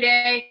tomorrow is a new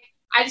day.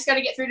 I just got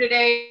to get through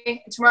today, and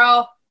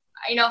tomorrow,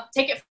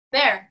 take it from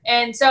there.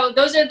 And so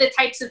those are the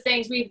types of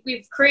things.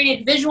 We've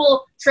created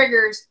visual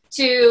triggers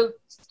to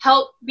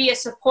help be a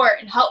support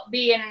and help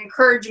be an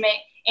encouragement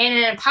and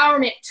an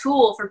empowerment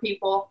tool for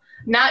people,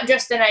 not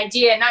just an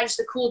idea, not just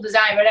a cool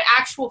design, but an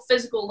actual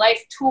physical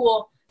life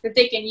tool that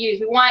they can use.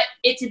 We want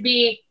it to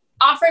be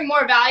offering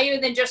more value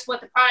than just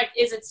what the product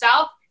is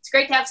itself. It's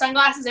great to have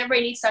sunglasses.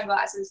 Everybody needs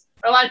sunglasses,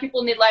 but a lot of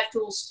people need life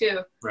tools too.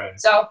 Right.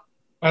 So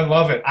I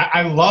love it.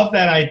 I love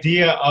that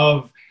idea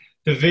of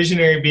the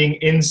Visionary being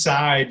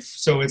inside,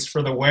 so it's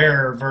for the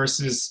wearer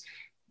versus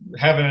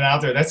having it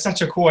out there. That's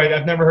such a cool idea.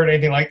 I've never heard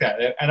anything like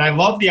that. And I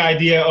love the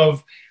idea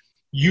of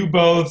you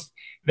both,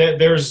 that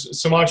there's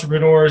some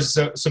entrepreneurs,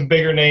 some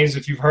bigger names,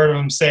 if you've heard of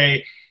them,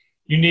 say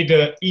you need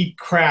to eat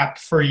crap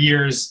for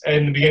years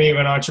in the beginning of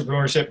an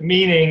entrepreneurship,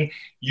 meaning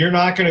you're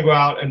not going to go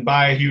out and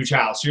buy a huge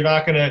house. You're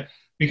not going to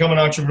become an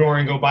entrepreneur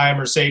and go buy a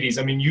Mercedes.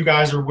 I mean, you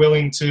guys are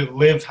willing to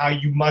live how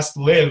you must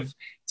live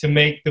to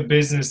make the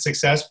business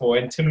successful.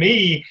 And to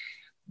me,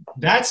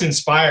 that's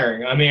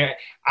inspiring. I mean,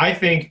 I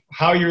think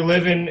how you're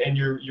living and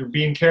you're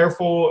being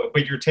careful,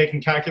 but you're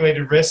taking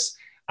calculated risks.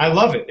 I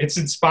love it. It's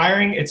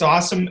inspiring. It's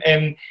awesome.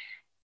 And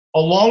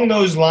along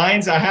those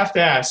lines, I have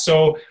to ask,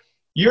 so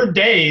your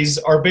days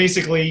are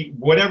basically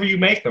whatever you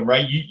make them,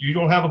 right? You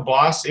don't have a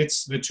boss.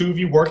 It's the two of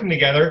you working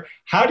together.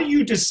 How do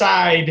you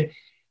decide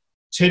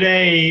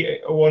today?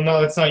 Well,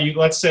 no, that's not you.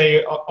 Let's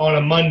say on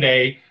a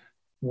Monday,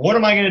 what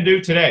am I going to do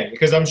today?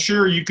 Because I'm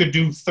sure you could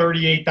do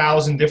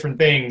 38,000 different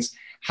things.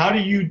 How do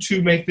you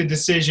two make the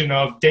decision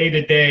of day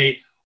to day,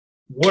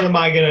 what am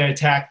I going to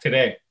attack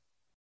today?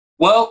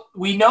 Well,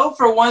 we know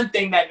for one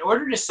thing that in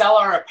order to sell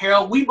our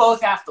apparel, we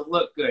both have to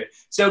look good.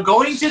 So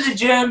going to the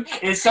gym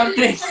is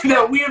something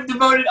that we have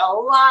devoted a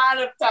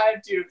lot of time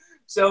to.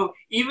 So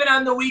even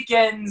on the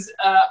weekends,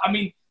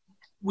 we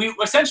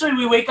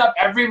wake up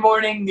every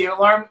morning. The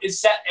alarm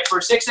is set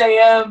for 6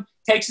 a.m.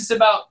 Takes us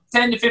about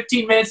 10 to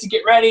 15 minutes to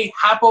get ready,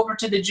 hop over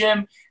to the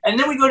gym. And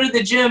then we go to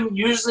the gym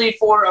usually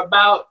for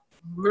about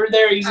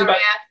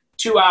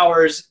 2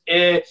 hours.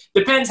 It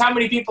depends how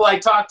many people I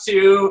talk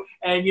to,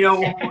 and,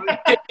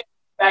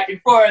 back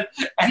and forth.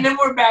 And then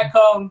we're back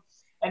home.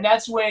 And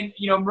that's when,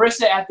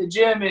 Marissa at the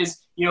gym is,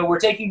 we're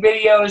taking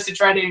videos to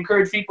try to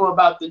encourage people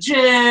about the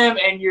gym.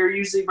 And you're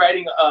usually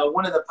writing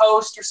one of the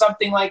posts or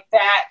something like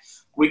that.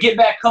 We get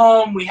back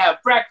home, we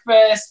have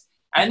breakfast.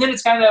 And then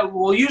it's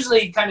we'll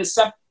usually kind of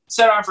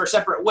set off our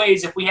separate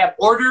ways. If we have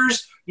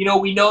orders,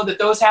 we know that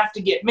those have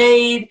to get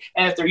made,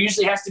 and if there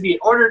usually has to be an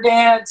order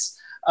dance.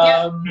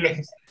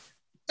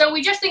 So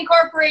we just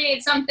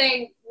incorporated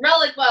something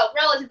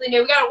relatively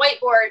new. We got a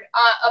whiteboard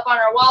up on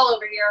our wall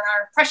over here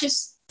in our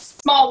precious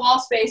small wall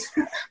space.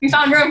 We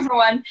found room for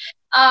one.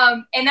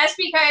 And that's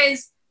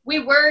because we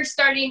were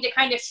starting to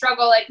kind of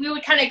struggle. Like, we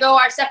would kind of go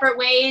our separate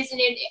ways,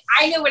 and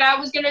I knew what I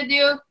was going to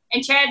do,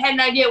 and Chad had an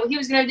idea what he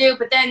was going to do,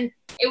 but then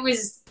it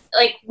was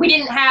like we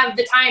didn't have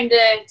the time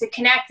to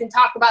connect and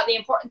talk about the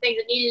important things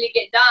that needed to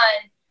get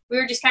done. We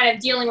were just kind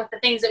of dealing with the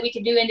things that we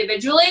could do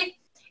individually.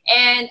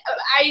 And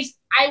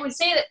I would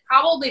say that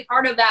probably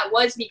part of that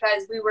was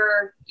because we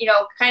were,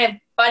 kind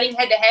of butting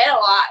head to head a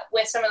lot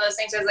with some of those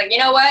things. So I was like, you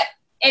know what?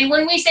 And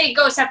when we say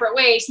go separate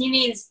ways, he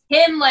means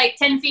him like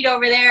 10 feet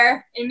over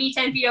there and me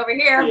 10 feet over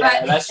here, yeah,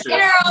 but that's true. in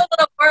our own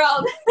little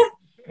world.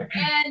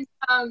 And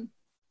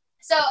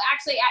So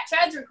actually at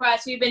Chad's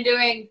request, we've been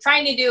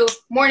trying to do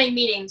morning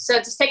meetings. So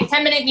just take a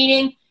 10-minute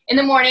meeting in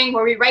the morning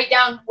where we write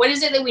down what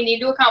is it that we need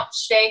to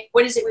accomplish today?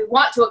 What is it we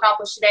want to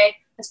accomplish today?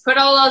 Let's put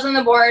all those on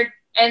the board,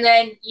 and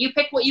then you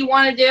pick what you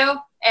want to do,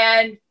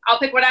 and I'll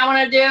pick what I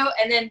want to do,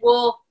 and then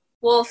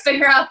we'll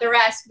figure out the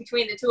rest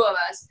between the two of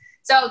us.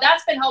 So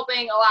that's been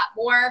helping a lot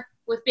more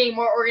with being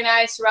more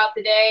organized throughout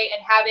the day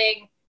and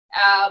having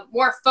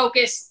more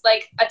focused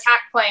like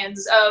attack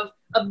plans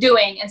of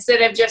doing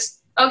instead of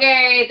just,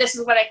 okay, this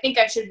is what I think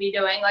I should be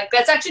doing. Like,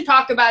 let's actually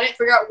talk about it,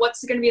 figure out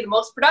what's going to be the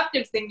most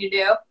productive thing to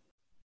do,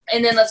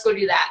 and then let's go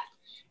do that.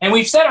 And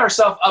we've set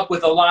ourselves up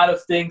with a lot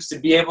of things to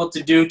be able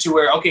to do to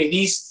where, okay,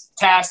 these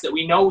tasks that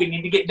we know we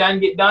need to get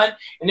done.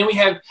 And then we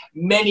have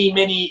many,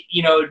 many,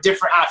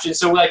 different options.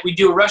 So like we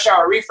do a rush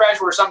hour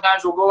refresh where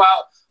sometimes we'll go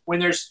out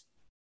when it's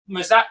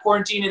not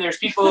quarantine and there's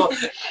people,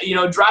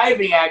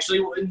 driving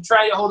actually and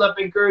try to hold up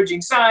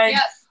encouraging signs.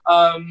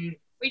 Yep.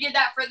 We did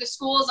that for the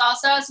schools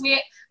also. So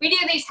we do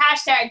these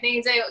hashtag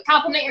things. They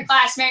compliment your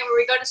classmate where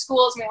we go to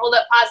schools and we hold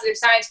up positive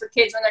signs for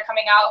kids when they're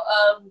coming out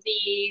of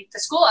the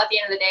school at the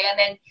end of the day. And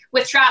then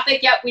with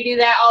traffic, yep, we do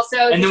that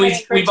also. And then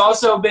we've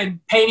also been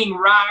painting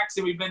rocks,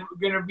 and we've been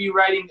going to be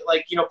writing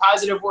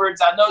positive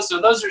words on those. So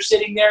those are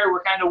sitting there.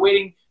 We're kind of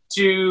waiting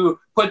to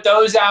put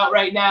those out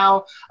right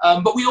now.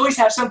 But we always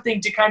have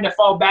something to kind of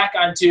fall back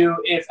onto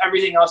if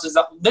everything else is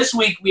up. This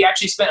week, we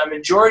actually spent a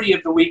majority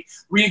of the week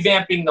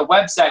revamping the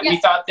website. Yeah. We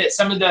thought that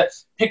some of the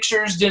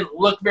pictures didn't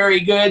look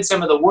very good.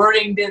 Some of the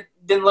wording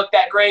didn't look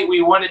that great.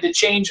 We wanted to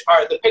change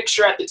the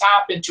picture at the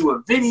top into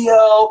a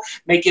video,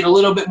 make it a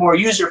little bit more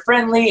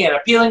user-friendly and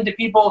appealing to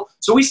people.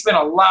 So we spent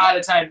a lot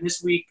of time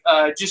this week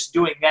just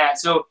doing that.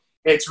 So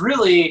it's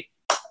really...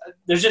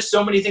 there's just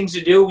so many things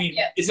to do.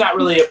 It's not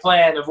really a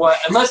plan of what,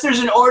 unless there's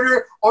an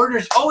order.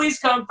 Orders always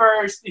come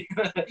first.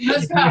 But we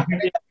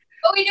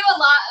do a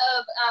lot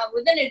of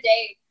within a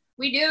day.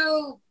 We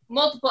do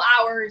multiple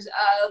hours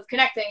of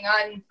connecting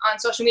on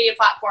social media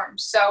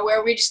platforms. So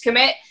where we just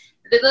commit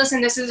that,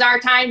 listen, this is our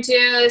time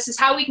this is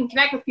how we can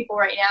connect with people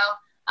right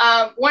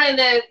now. One of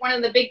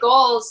the big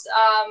goals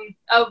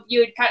of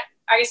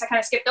I guess I kind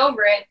of skipped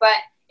over it, but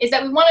is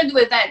that we want to do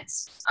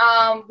events.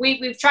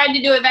 We've tried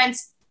to do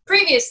events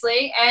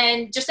previously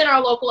and just in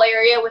our local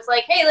area with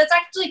like, hey, let's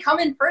actually come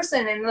in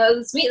person and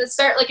let's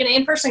start like an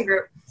in-person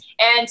group.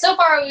 And so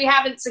far we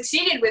haven't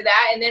succeeded with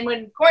that. And then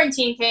when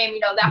quarantine came,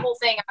 that whole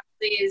thing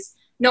obviously is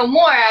no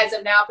more as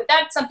of now, but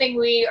that's something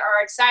we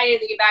are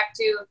excited to get back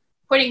to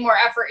putting more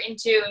effort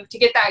into to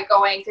get that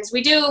going. Because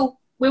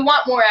we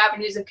want more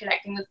avenues of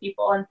connecting with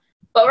people.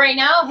 But right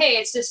now, hey,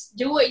 it's just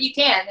do what you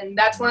can. And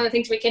that's one of the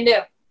things we can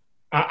do.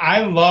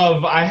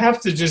 I have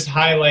to just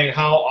highlight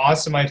how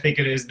awesome I think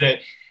it is that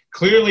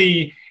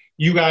clearly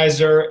you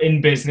guys are in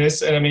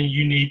business, and I mean,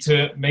 you need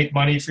to make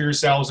money for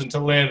yourselves and to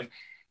live.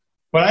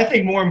 But I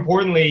think more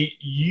importantly,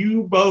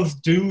 you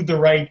both do the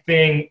right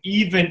thing,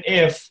 even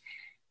if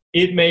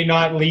it may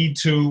not lead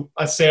to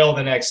a sale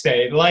the next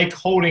day, like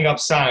holding up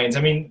signs.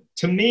 I mean,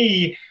 to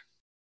me,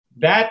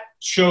 that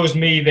shows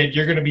me that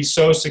you're going to be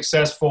so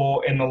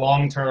successful in the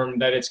long term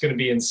that it's going to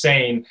be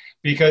insane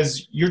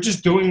because you're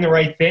just doing the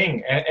right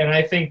thing. And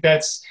I think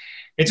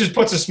it just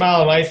puts a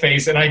smile on my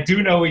face. And I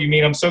do know what you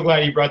mean. I'm so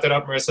glad you brought that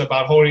up, Marissa,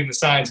 about holding the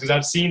signs, because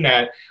I've seen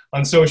that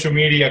on social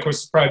media. Of course,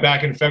 it's probably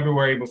back in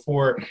February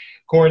before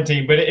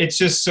quarantine, but it's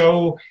just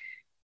so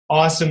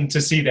awesome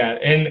to see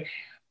that. And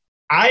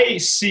I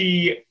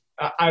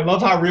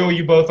love how real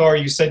you both are.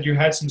 You said you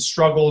had some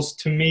struggles.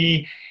 To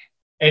me,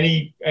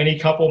 any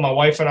couple, my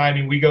wife and I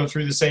mean, we go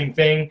through the same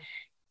thing.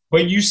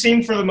 But you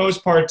seem, for the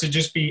most part, to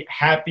just be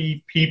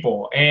happy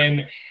people.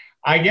 And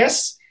I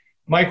guess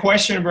my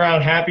question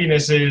around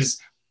happiness is,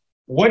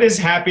 what is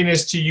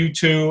happiness to you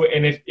two?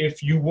 And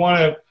if you want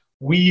to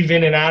weave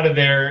in and out of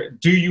there,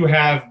 do you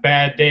have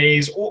bad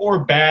days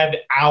or bad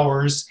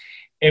hours?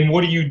 And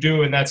what do you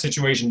do in that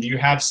situation? Do you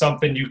have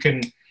something you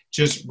can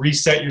just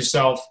reset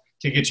yourself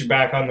to get you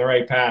back on the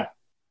right path?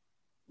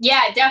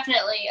 Yeah,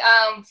 definitely.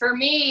 For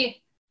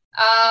me,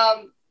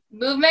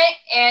 movement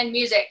and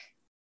music.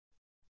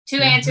 Two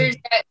answers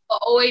that will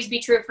always be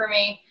true for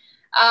me.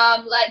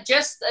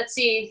 Let's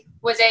see,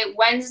 was it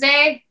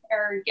Wednesday?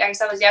 Or I guess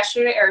that was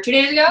yesterday or 2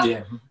 days ago?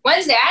 Yeah.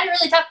 Wednesday, I had a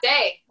really tough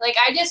day. Like,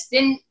 I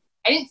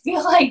didn't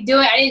feel like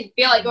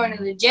going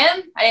to the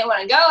gym. I didn't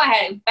want to go. I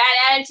had a bad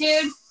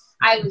attitude.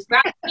 I was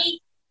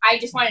grumpy. I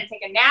just wanted to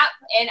take a nap.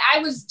 And I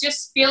was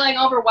just feeling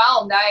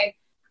overwhelmed. I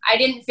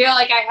didn't feel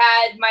like I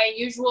had my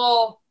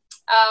usual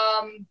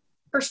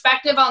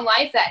perspective on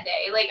life that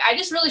day. Like, I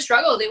just really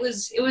struggled. It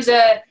was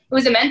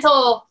a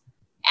mental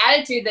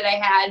attitude that I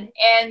had.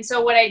 And so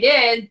what I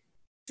did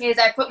is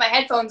I put my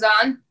headphones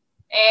on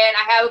and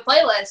I have a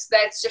playlist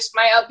that's just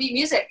my upbeat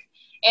music.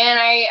 And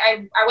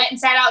I went and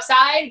sat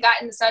outside, got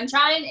in the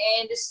sunshine,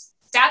 and just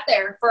sat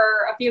there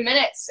for a few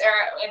minutes, or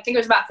I think it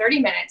was about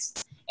 30 minutes.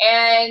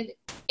 And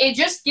it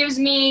just gives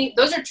me,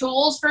 those are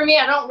tools for me.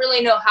 I don't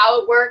really know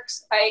how it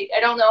works. I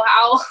don't know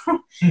how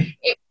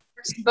it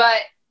works,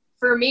 but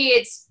for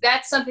me,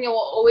 that's something that will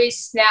always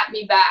snap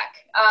me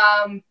back.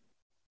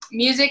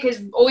 music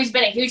has always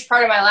been a huge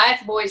part of my life.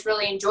 I've always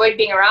really enjoyed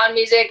being around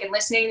music and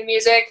listening to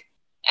music.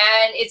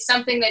 And it's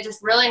something that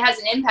just really has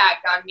an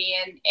impact on me.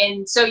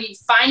 And so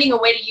finding a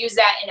way to use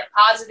that in a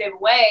positive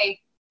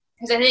way,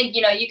 because I think,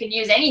 you know, you can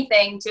use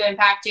anything to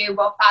impact you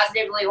both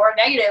positively or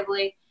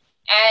negatively.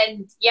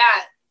 And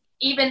yeah,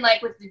 even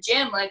like with the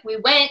gym, like we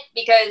went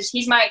because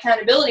he's my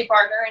accountability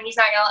partner and he's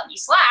not going to let me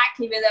slack,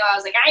 even though I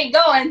was like, I ain't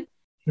going.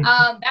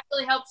 That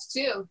really helps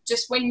too.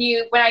 Just when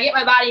I get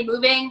my body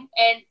moving,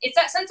 and it's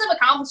that sense of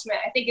accomplishment,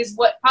 I think is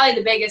what probably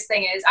the biggest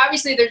thing is.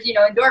 Obviously there's, you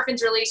know,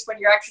 endorphins released when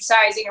you're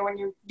exercising or when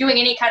you're doing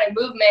any kind of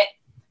movement.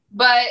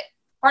 But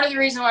part of the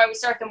reason why we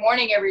start the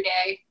morning every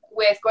day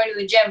with going to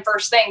the gym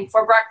first thing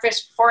before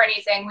breakfast, before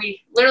anything,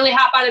 we literally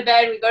hop out of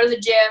bed, we go to the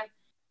gym.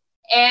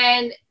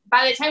 And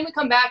by the time we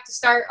come back to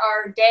start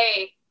our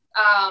day,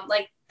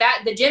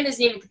 the gym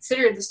isn't even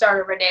considered the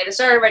start of our day. The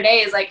start of our day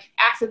is like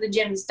after the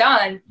gym's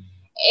done.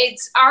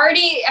 It's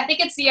already, I think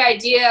it's the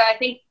idea. I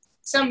think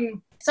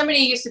somebody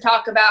used to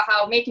talk about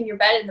how making your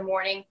bed in the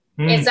morning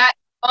is that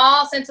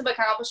small sense of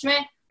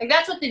accomplishment. Like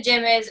that's what the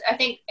gym is. I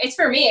think it's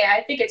for me.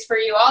 I think it's for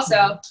you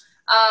also.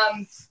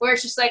 Where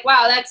it's just like,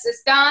 wow,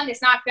 it's done.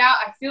 It's knocked out.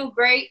 I feel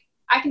great.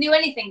 I can do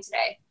anything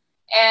today.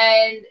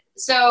 And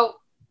so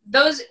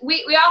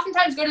we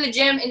oftentimes go to the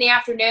gym in the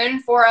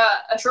afternoon for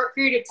a short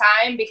period of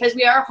time because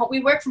we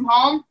work from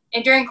home,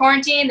 and during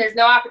quarantine, there's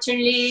no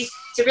opportunity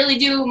to really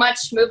do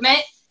much movement.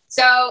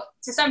 So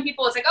to some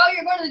people, it's like, oh,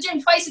 you're going to the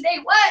gym twice a day.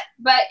 What?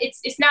 But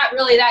it's not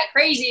really that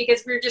crazy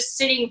because we're just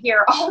sitting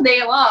here all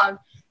day long.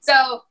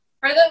 So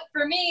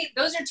for me,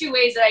 those are two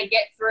ways that I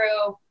get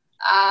through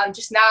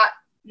just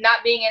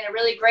not being in a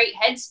really great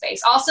headspace.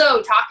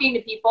 Also, talking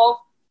to people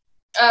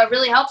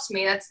really helps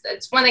me.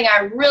 That's one thing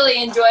I really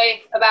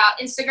enjoy about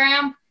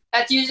Instagram.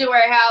 That's usually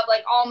where I have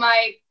like all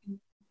my,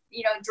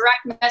 you know,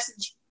 direct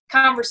message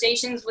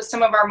conversations with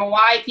some of our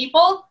Moai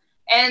people.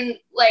 And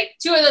like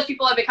two of those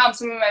people have become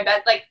some of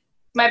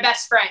my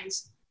best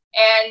friends.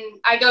 And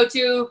I go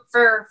to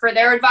for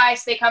their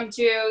advice. They come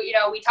to, you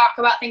know, we talk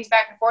about things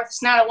back and forth.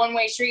 It's not a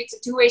one-way street. It's a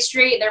two-way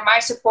street. They're my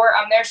support.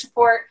 I'm their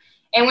support.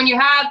 And when you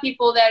have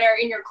people that are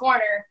in your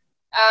corner,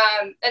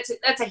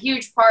 that's a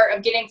huge part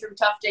of getting through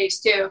tough days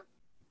too,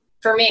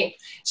 for me.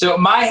 So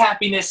my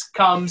happiness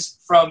comes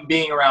from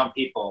being around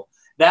people.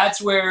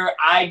 That's where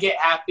I get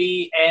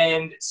happy.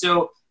 And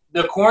so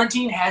the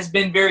quarantine has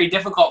been very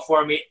difficult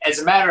for me. As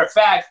a matter of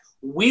fact,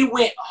 we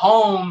went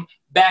home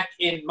back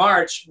in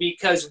March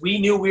because we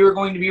knew we were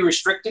going to be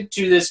restricted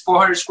to this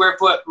 400 square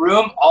foot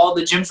room. All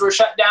the gyms were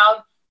shut down,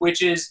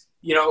 which is,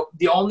 you know,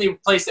 the only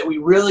place that we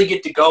really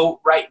get to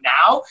go right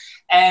now.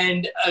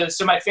 And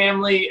so my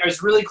family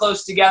is really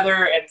close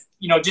together, and,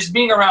 you know, just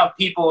being around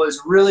people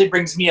really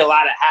brings me a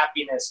lot of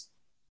happiness.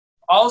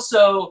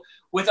 Also,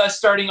 with us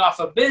starting off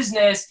a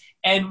business,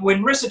 and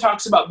when Marissa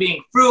talks about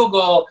being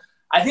frugal,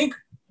 I think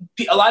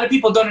a lot of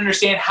people don't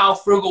understand how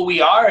frugal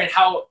we are and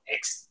how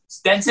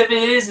extensive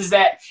it is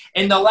that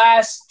in the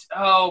last,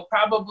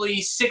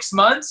 probably 6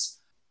 months,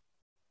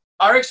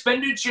 our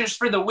expenditures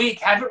for the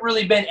week haven't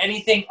really been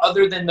anything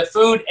other than the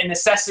food and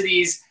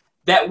necessities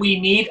that we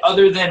need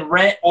other than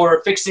rent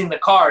or fixing the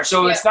car.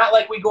 So It's not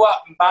like we go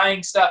out and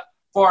buying stuff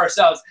for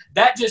ourselves.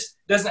 That just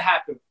doesn't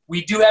happen.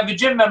 We do have a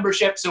gym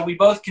membership, so we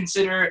both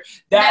consider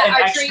that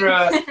an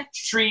extra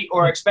treat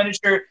or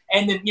expenditure.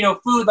 And then, you know,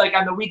 food, like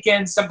on the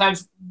weekends,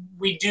 sometimes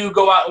we do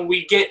go out and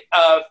we get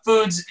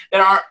foods that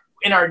aren't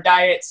in our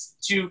diets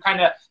to kind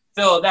of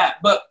fill that.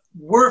 But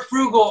we're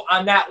frugal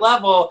on that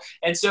level.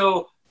 And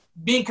so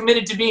being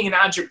committed to being an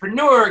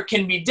entrepreneur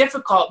can be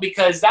difficult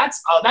because that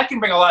can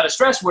bring a lot of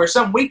stress, where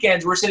some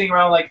weekends we're sitting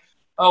around like,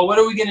 oh, what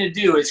are we going to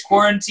do? It's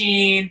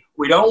quarantine.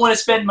 We don't want to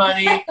spend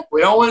money.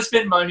 We don't want to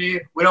spend money.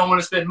 We don't want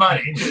to spend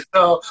money.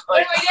 So,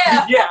 like,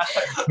 yeah.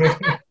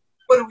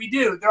 What do we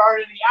do? There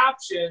aren't any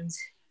options.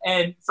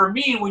 And for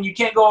me, when you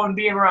can't go and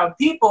be around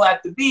people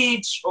at the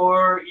beach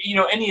or, you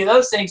know, any of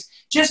those things,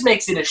 just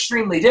makes it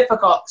extremely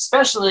difficult,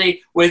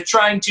 especially with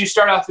trying to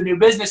start off a new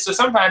business. So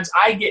sometimes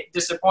I get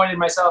disappointed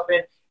myself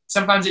in.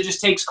 Sometimes it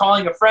just takes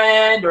calling a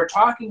friend or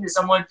talking to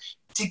someone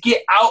to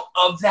get out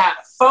of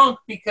that funk,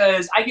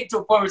 because I get to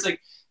a point where it's like,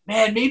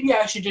 man, maybe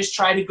I should just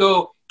try to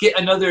go get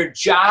another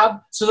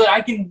job so that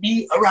I can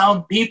be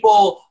around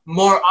people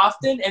more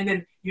often. And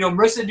then, you know,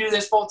 Marissa do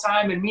this full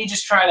time and me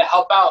just try to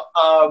help out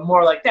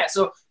more like that.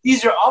 So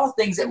these are all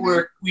things that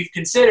we've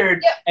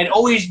considered, and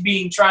always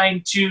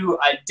trying to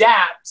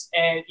adapt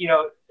and, you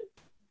know,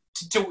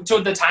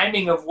 to the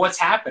timing of what's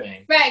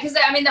happening. Right. Because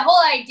I mean, the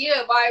whole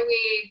idea of why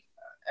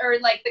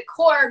like the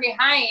core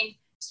behind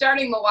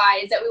starting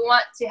Moai is that we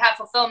want to have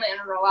fulfillment in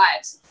our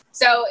lives.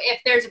 So if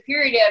there's a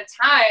period of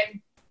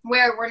time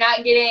where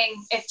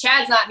if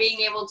Chad's not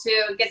being able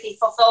to get the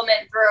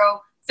fulfillment through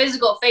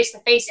physical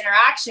face-to-face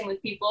interaction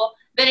with people,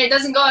 then it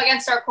doesn't go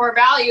against our core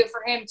value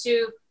for him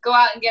to go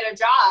out and get a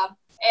job.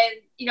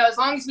 And, you know, as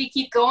long as we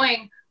keep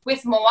going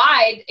with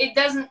Moai, it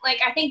doesn't,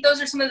 like, I think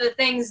those are some of the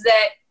things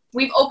that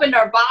we've opened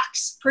our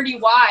box pretty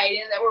wide,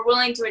 and that we're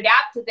willing to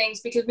adapt to things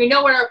because we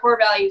know what our core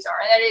values are.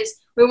 And that is,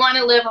 we want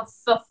to live a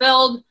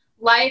fulfilled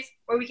life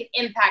where we can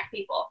impact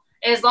people.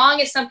 as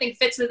long as something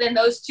fits within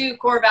those two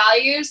core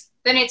values,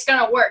 then it's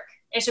going to work.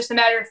 It's just a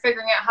matter of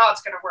figuring out how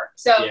it's going to work.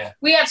 So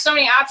we have so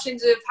many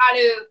options of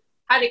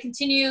how to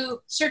continue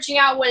searching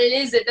out what it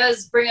is that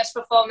does bring us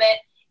fulfillment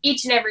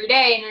each and every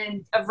day and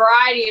in a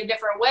variety of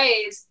different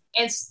ways,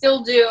 and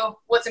still do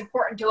what's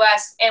important to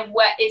us and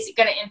what is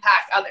going to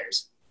impact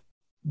others.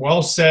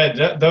 Well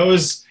said.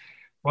 Those,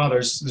 well,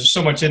 there's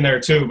so much in there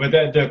too, but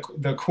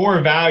the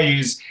core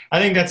values, I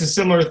think that's a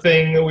similar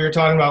thing that we were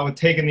talking about with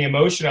taking the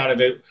emotion out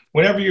of it.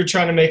 Whenever you're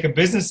trying to make a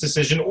business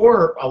decision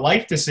or a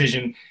life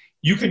decision,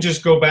 you can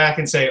just go back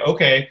and say,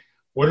 okay,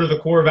 what are the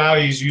core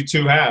values you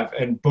two have?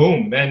 And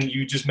boom, then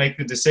you just make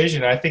the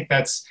decision. I think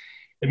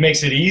it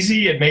makes it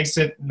easy. It makes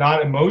it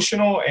not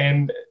emotional.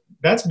 And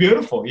that's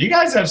beautiful. You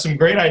guys have some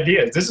great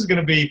ideas. This is going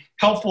to be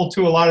helpful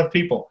to a lot of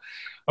people.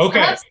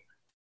 Okay.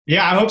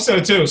 Yeah, I hope so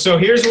too. So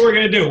here's what we're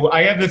going to do.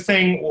 I have the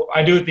thing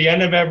I do at the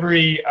end of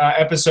every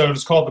episode.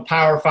 It's called the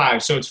Power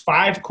Five. So it's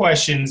 5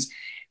 questions,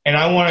 and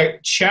I want to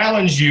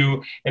challenge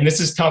you. And this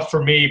is tough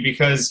for me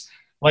because,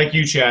 like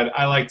you, Chad,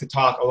 I like to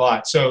talk a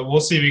lot. So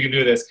we'll see if you can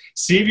do this.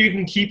 See if you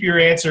can keep your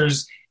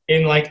answers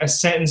in like a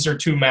sentence or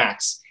 2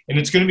 max. And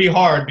it's going to be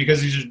hard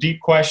because these are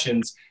deep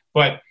questions,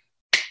 but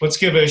let's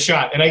give it a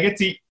shot. And I get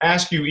to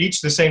ask you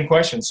each the same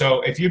question.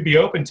 So if you'd be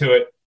open to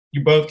it,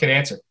 you both can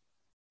answer.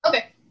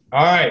 Okay.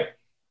 All right.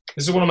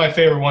 This is one of my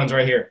favorite ones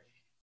right here.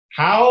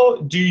 How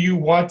do you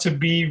want to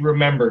be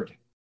remembered?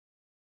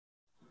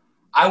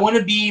 I want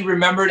to be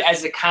remembered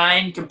as a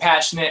kind,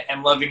 compassionate,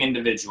 and loving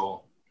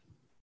individual.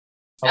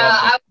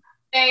 I would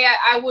say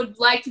I would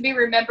like to be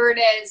remembered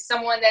as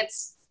someone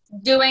that's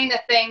doing the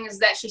things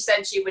that she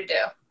said she would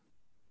do.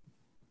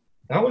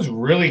 That was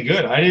really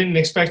good. I didn't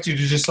expect you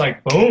to just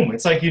like, boom.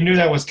 It's like you knew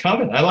that was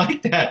coming. I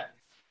like that.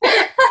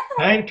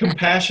 Kind,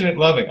 compassionate,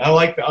 loving. I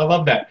like that. I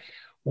love that.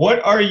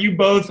 What are you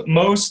both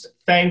most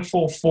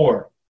thankful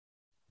for?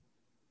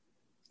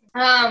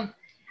 I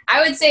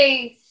would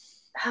say,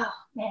 oh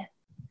man,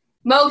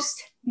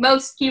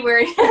 most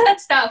keyword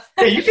stuff.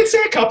 Yeah, you can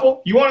say a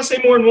couple. You want to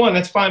say more than one,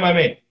 that's fine by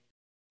me.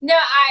 No,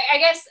 I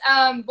guess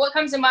what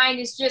comes to mind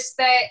is just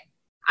that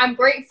I'm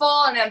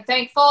grateful and I'm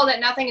thankful that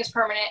nothing is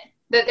permanent,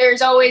 that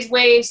there's always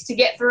ways to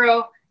get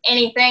through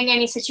anything,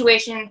 any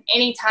situation,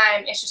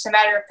 anytime. It's just a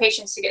matter of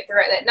patience to get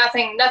through it, that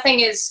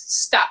nothing is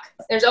stuck.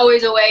 There's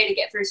always a way to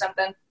get through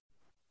something.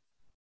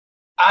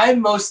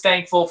 I'm most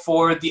thankful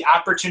for the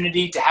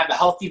opportunity to have a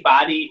healthy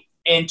body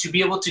and to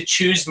be able to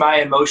choose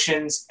my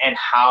emotions and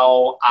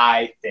how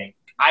I think.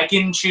 I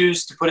can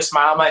choose to put a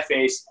smile on my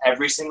face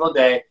every single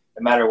day,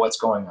 no matter what's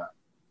going on.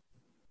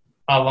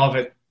 I love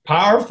it.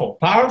 Powerful,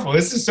 powerful.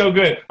 This is so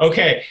good.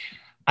 Okay.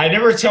 I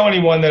never tell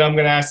anyone that I'm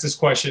going to ask this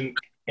question,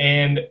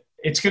 and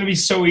it's going to be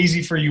so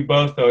easy for you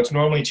both, though. It's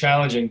normally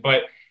challenging,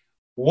 but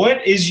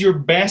what is your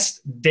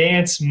best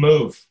dance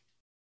move?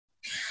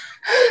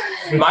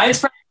 Mine's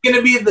probably going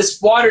to be the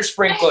water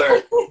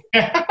sprinkler.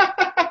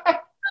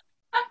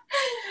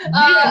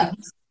 I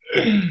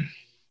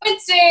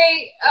would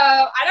say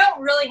I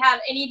don't really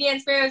have any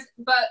dance moves,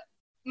 but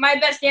my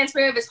best dance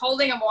move is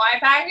holding a Moai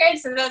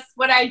package, so that's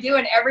what I do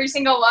in every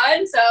single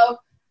one. So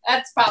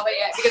that's probably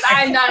it, because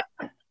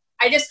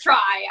I just try.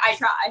 I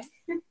try.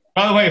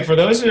 By the way, for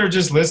those who are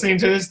just listening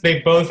to this, they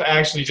both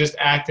actually just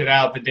acted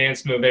out the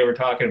dance move they were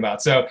talking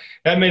about. So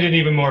that made it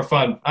even more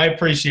fun. I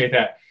appreciate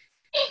that.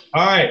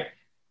 All right.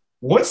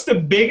 What's the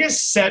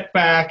biggest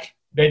setback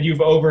that you've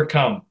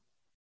overcome?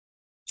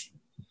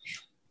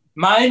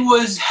 Mine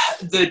was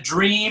the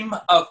dream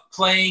of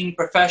playing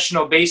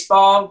professional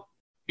baseball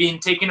being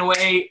taken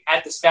away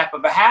at the snap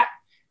of a hat.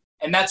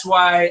 And that's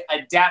why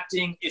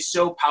adapting is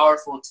so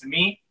powerful to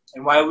me,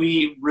 and why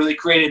we really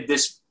created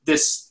this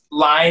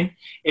line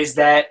is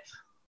that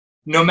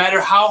no matter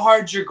how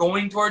hard you're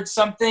going towards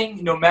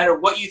something, no matter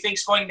what you think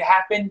is going to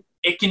happen,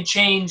 it can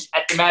change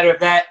at the matter of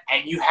that,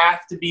 and you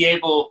have to be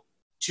able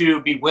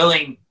to be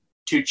willing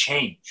to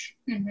change.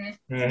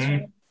 Mm-hmm.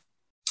 Mm-hmm.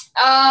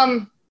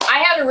 I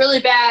had a really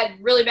bad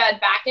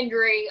back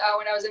injury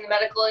when I was in the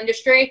medical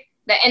industry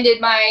that ended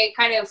my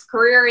kind of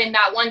career in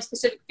that one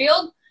specific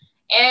field.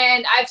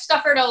 And I've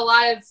suffered a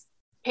lot of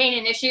pain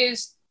and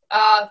issues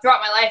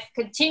throughout my life,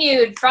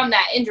 continued from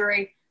that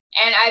injury.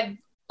 And I've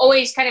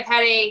always kind of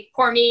had a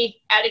poor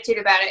me attitude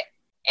about it.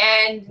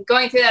 And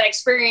going through that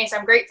experience,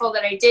 I'm grateful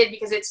that I did,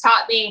 because it's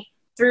taught me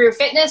through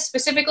fitness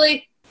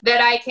specifically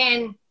that I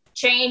can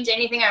change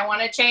anything I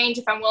want to change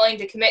if I'm willing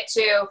to commit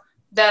to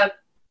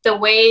the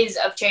ways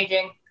of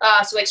changing.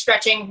 So like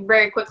stretching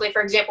very quickly,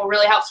 for example,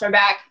 really helps my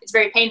back. It's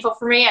very painful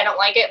for me. I don't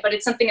like it, but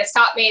it's something that's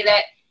taught me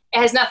that it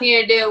has nothing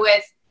to do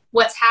with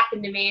what's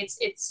happened to me.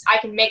 It's I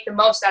can make the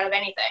most out of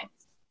anything.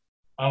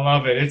 I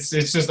love it. It's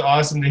just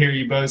awesome to hear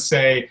you both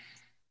say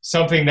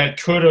something that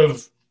could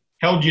have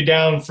held you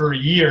down for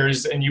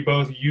years, and you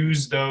both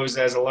use those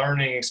as a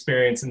learning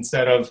experience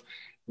instead of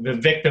the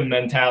victim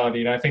mentality.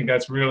 And I think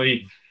that's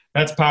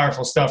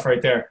powerful stuff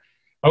right there.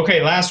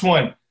 Okay, last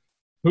one.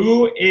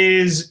 Who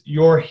is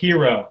your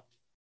hero?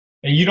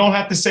 And you don't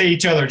have to say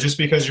each other just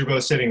because you're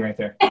both sitting right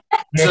there.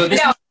 So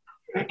this is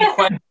a question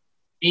for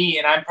me,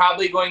 and I'm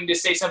probably going to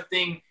say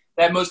something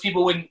that most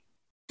people wouldn't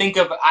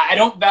I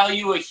don't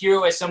value a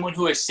hero as someone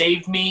who has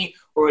saved me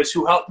or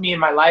who helped me in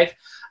my life.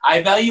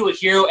 I value a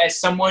hero as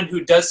someone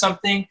who does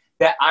something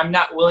that I'm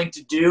not willing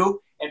to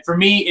do. And for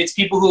me, it's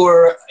people who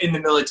are in the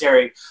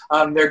military.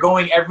 They're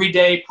going every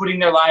day, putting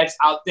their lives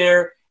out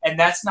there. And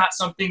that's not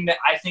something that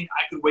I think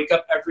I could wake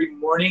up every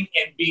morning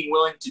and being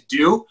willing to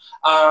do.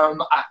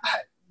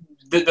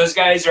 Those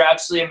guys are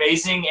absolutely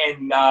amazing,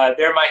 and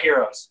they're my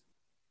heroes.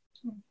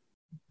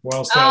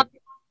 Well said.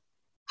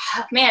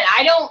 Man,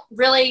 I don't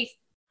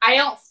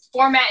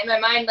format in my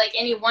mind like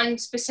any one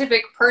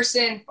specific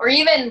person or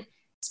even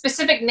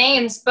specific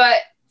names,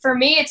 but for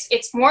me,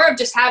 it's more of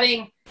just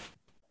having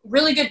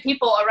really good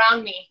people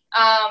around me.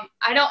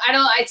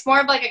 It's more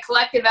of like a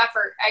collective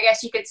effort, I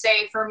guess you could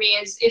say, for me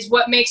is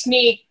what makes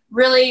me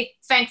really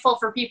thankful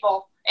for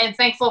people and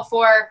thankful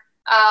for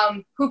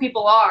who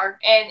people are.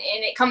 And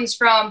it comes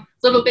from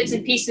little bits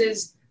and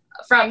pieces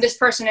from this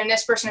person and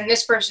this person and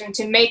this person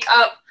to make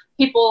up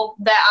people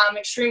that I'm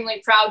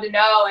extremely proud to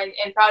know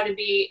and proud to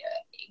be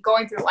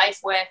going through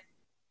life with.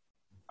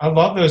 I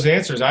love those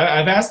answers.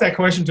 I've asked that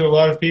question to a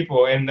lot of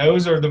people, and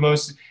those are the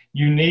most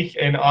unique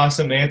and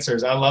awesome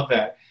answers. I love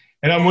that.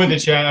 And I'm with you,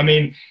 Chad. I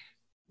mean,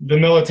 the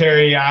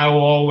military, I will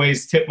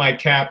always tip my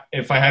cap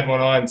if I had one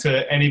on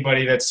to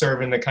anybody that's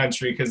serving the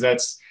country, because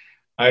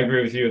I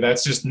agree with you.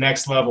 That's just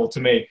next level to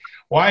me.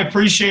 Well, I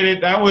appreciate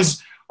it.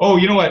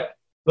 You know what?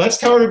 Let's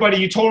tell everybody,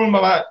 you told them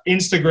about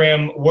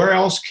Instagram. Where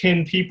else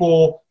can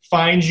people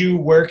find you?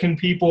 Where can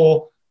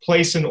people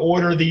place an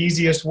order the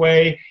easiest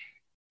way?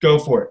 Go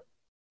for it.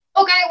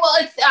 Okay, well,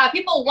 if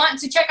people want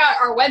to check out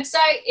our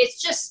website,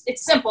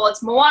 it's simple.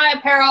 It's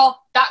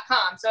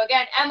moaiapparel.com. So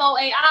again,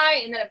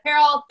 MOAI and then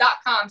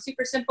apparel.com.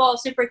 Super simple,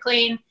 super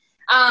clean.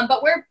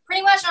 But we're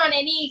pretty much on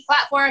any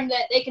platform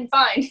that they can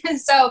find.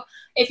 So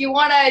if people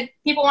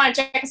want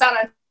to check us out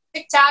on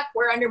TikTok,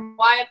 we're under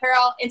Moai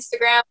Apparel,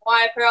 Instagram,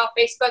 Moai Apparel,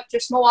 Facebook,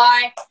 just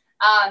Moai,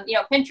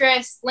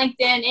 Pinterest, LinkedIn,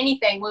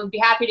 anything. We'll be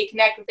happy to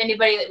connect with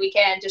anybody that we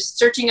can. Just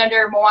searching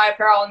under Moai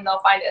Apparel and they'll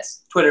find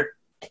us. Twitter.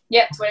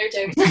 Yep, Twitter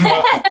too.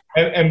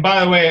 and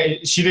by the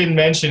way, she didn't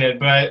mention it,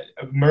 but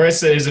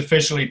Marissa is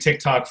officially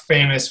TikTok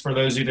famous, for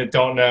those of you that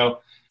don't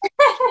know.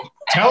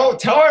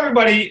 Tell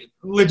everybody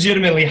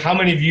legitimately how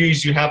many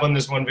views you have on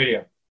this one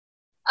video.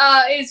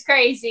 It's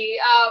crazy.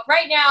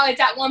 Right now it's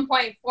at 1.4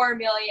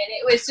 million.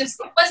 It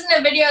wasn't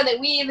a video that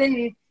we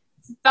even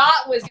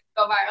thought was going to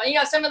go viral. You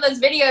know, some of those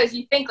videos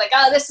you think like,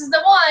 oh, this is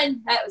the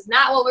one. That was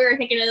not what we were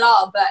thinking at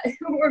all, but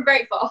we're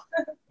grateful.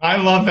 I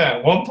love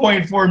that.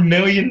 1.4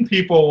 million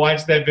people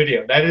watched that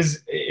video. That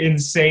is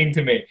insane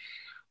to me.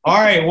 All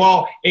right.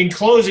 Well, in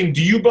closing,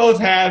 do you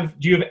have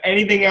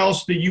anything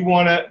else that you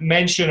want to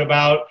mention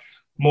about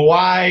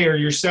Moai or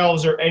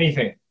yourselves or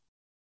anything?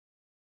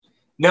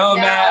 No,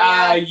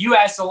 Matt, you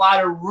asked a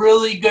lot of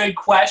really good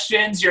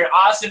questions. You're an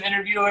awesome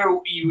interviewer.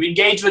 You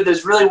engage with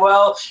us really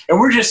well. And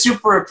we're just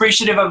super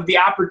appreciative of the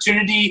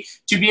opportunity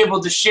to be able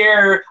to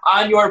share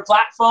on your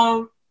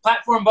platform,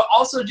 but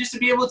also just to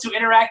be able to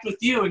interact with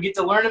you and get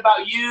to learn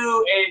about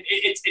you. And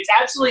it's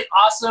absolutely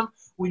awesome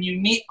when you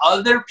meet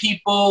other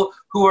people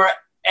who are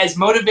as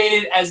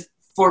motivated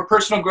for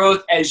personal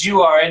growth as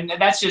you are. And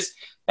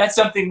that's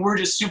something we're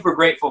just super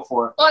grateful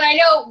for. Well, and I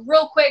know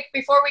real quick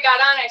before we got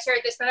on, I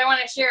shared this, but I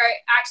want to share it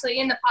actually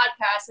in the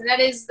podcast. And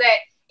that is that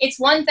it's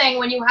one thing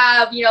when you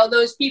have,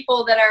 those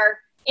people that are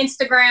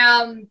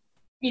Instagram,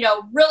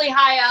 really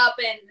high up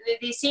and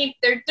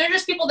they're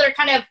just people that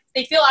are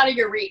they feel out of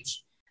your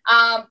reach.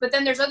 But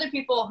then there's other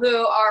people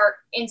who are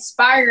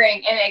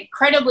inspiring and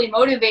incredibly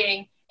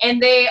motivating, and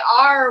they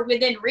are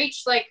within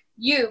reach, like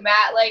you,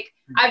 Matt. Like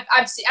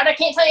I've seen, I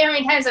can't tell you how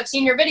many times I've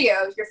seen your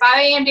videos, your 5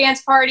 a.m.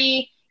 dance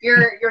party,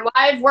 your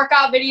live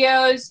workout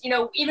videos,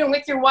 even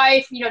with your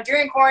wife,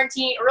 during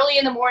quarantine, early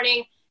in the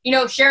morning,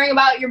 sharing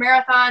about your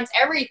marathons,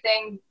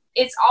 everything.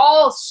 It's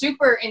all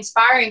super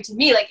inspiring to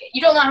me. Like,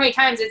 you don't know how many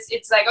times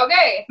it's like,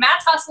 okay, if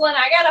Matt's hustling,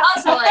 I got to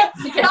hustle.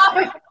 Like, get off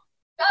and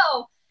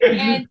go.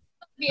 And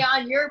be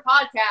on your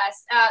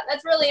podcast.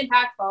 That's really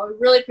impactful. We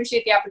really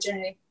appreciate the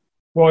opportunity.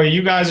 Well,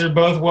 you guys are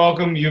both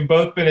welcome. You've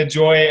both been a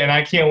joy, and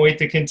I can't wait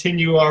to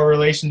continue our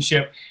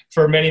relationship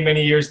for many,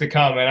 many years to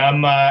come.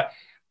 And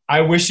I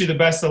wish you the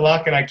best of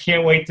luck, and I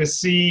can't wait to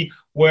see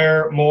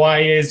where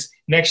Moai is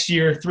next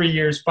year, 3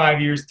 years,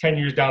 5 years, 10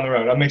 years down the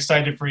road. I'm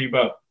excited for you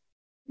both.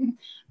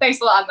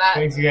 Thanks a lot, Matt.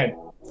 Thanks again.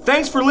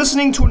 Thanks for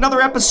listening to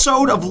another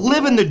episode of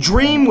Living the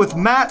Dream with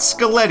Matt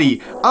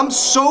Scaletti. I'm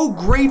so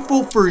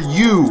grateful for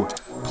you.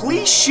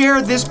 Please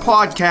share this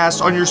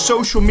podcast on your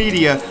social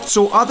media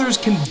so others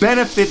can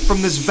benefit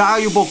from this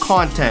valuable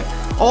content.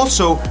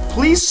 Also,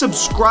 please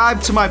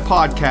subscribe to my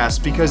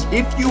podcast, because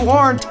if you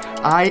aren't,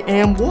 I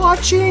am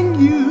watching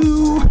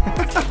you.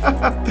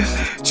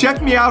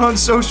 Check me out on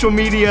social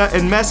media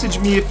and message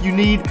me if you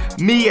need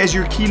me as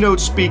your keynote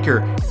speaker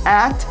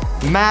at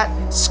Matt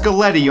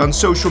Scaletti on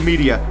social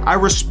media. I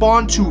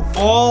respond to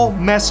all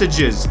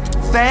messages.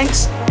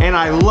 Thanks, and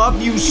I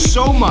love you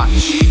so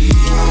much.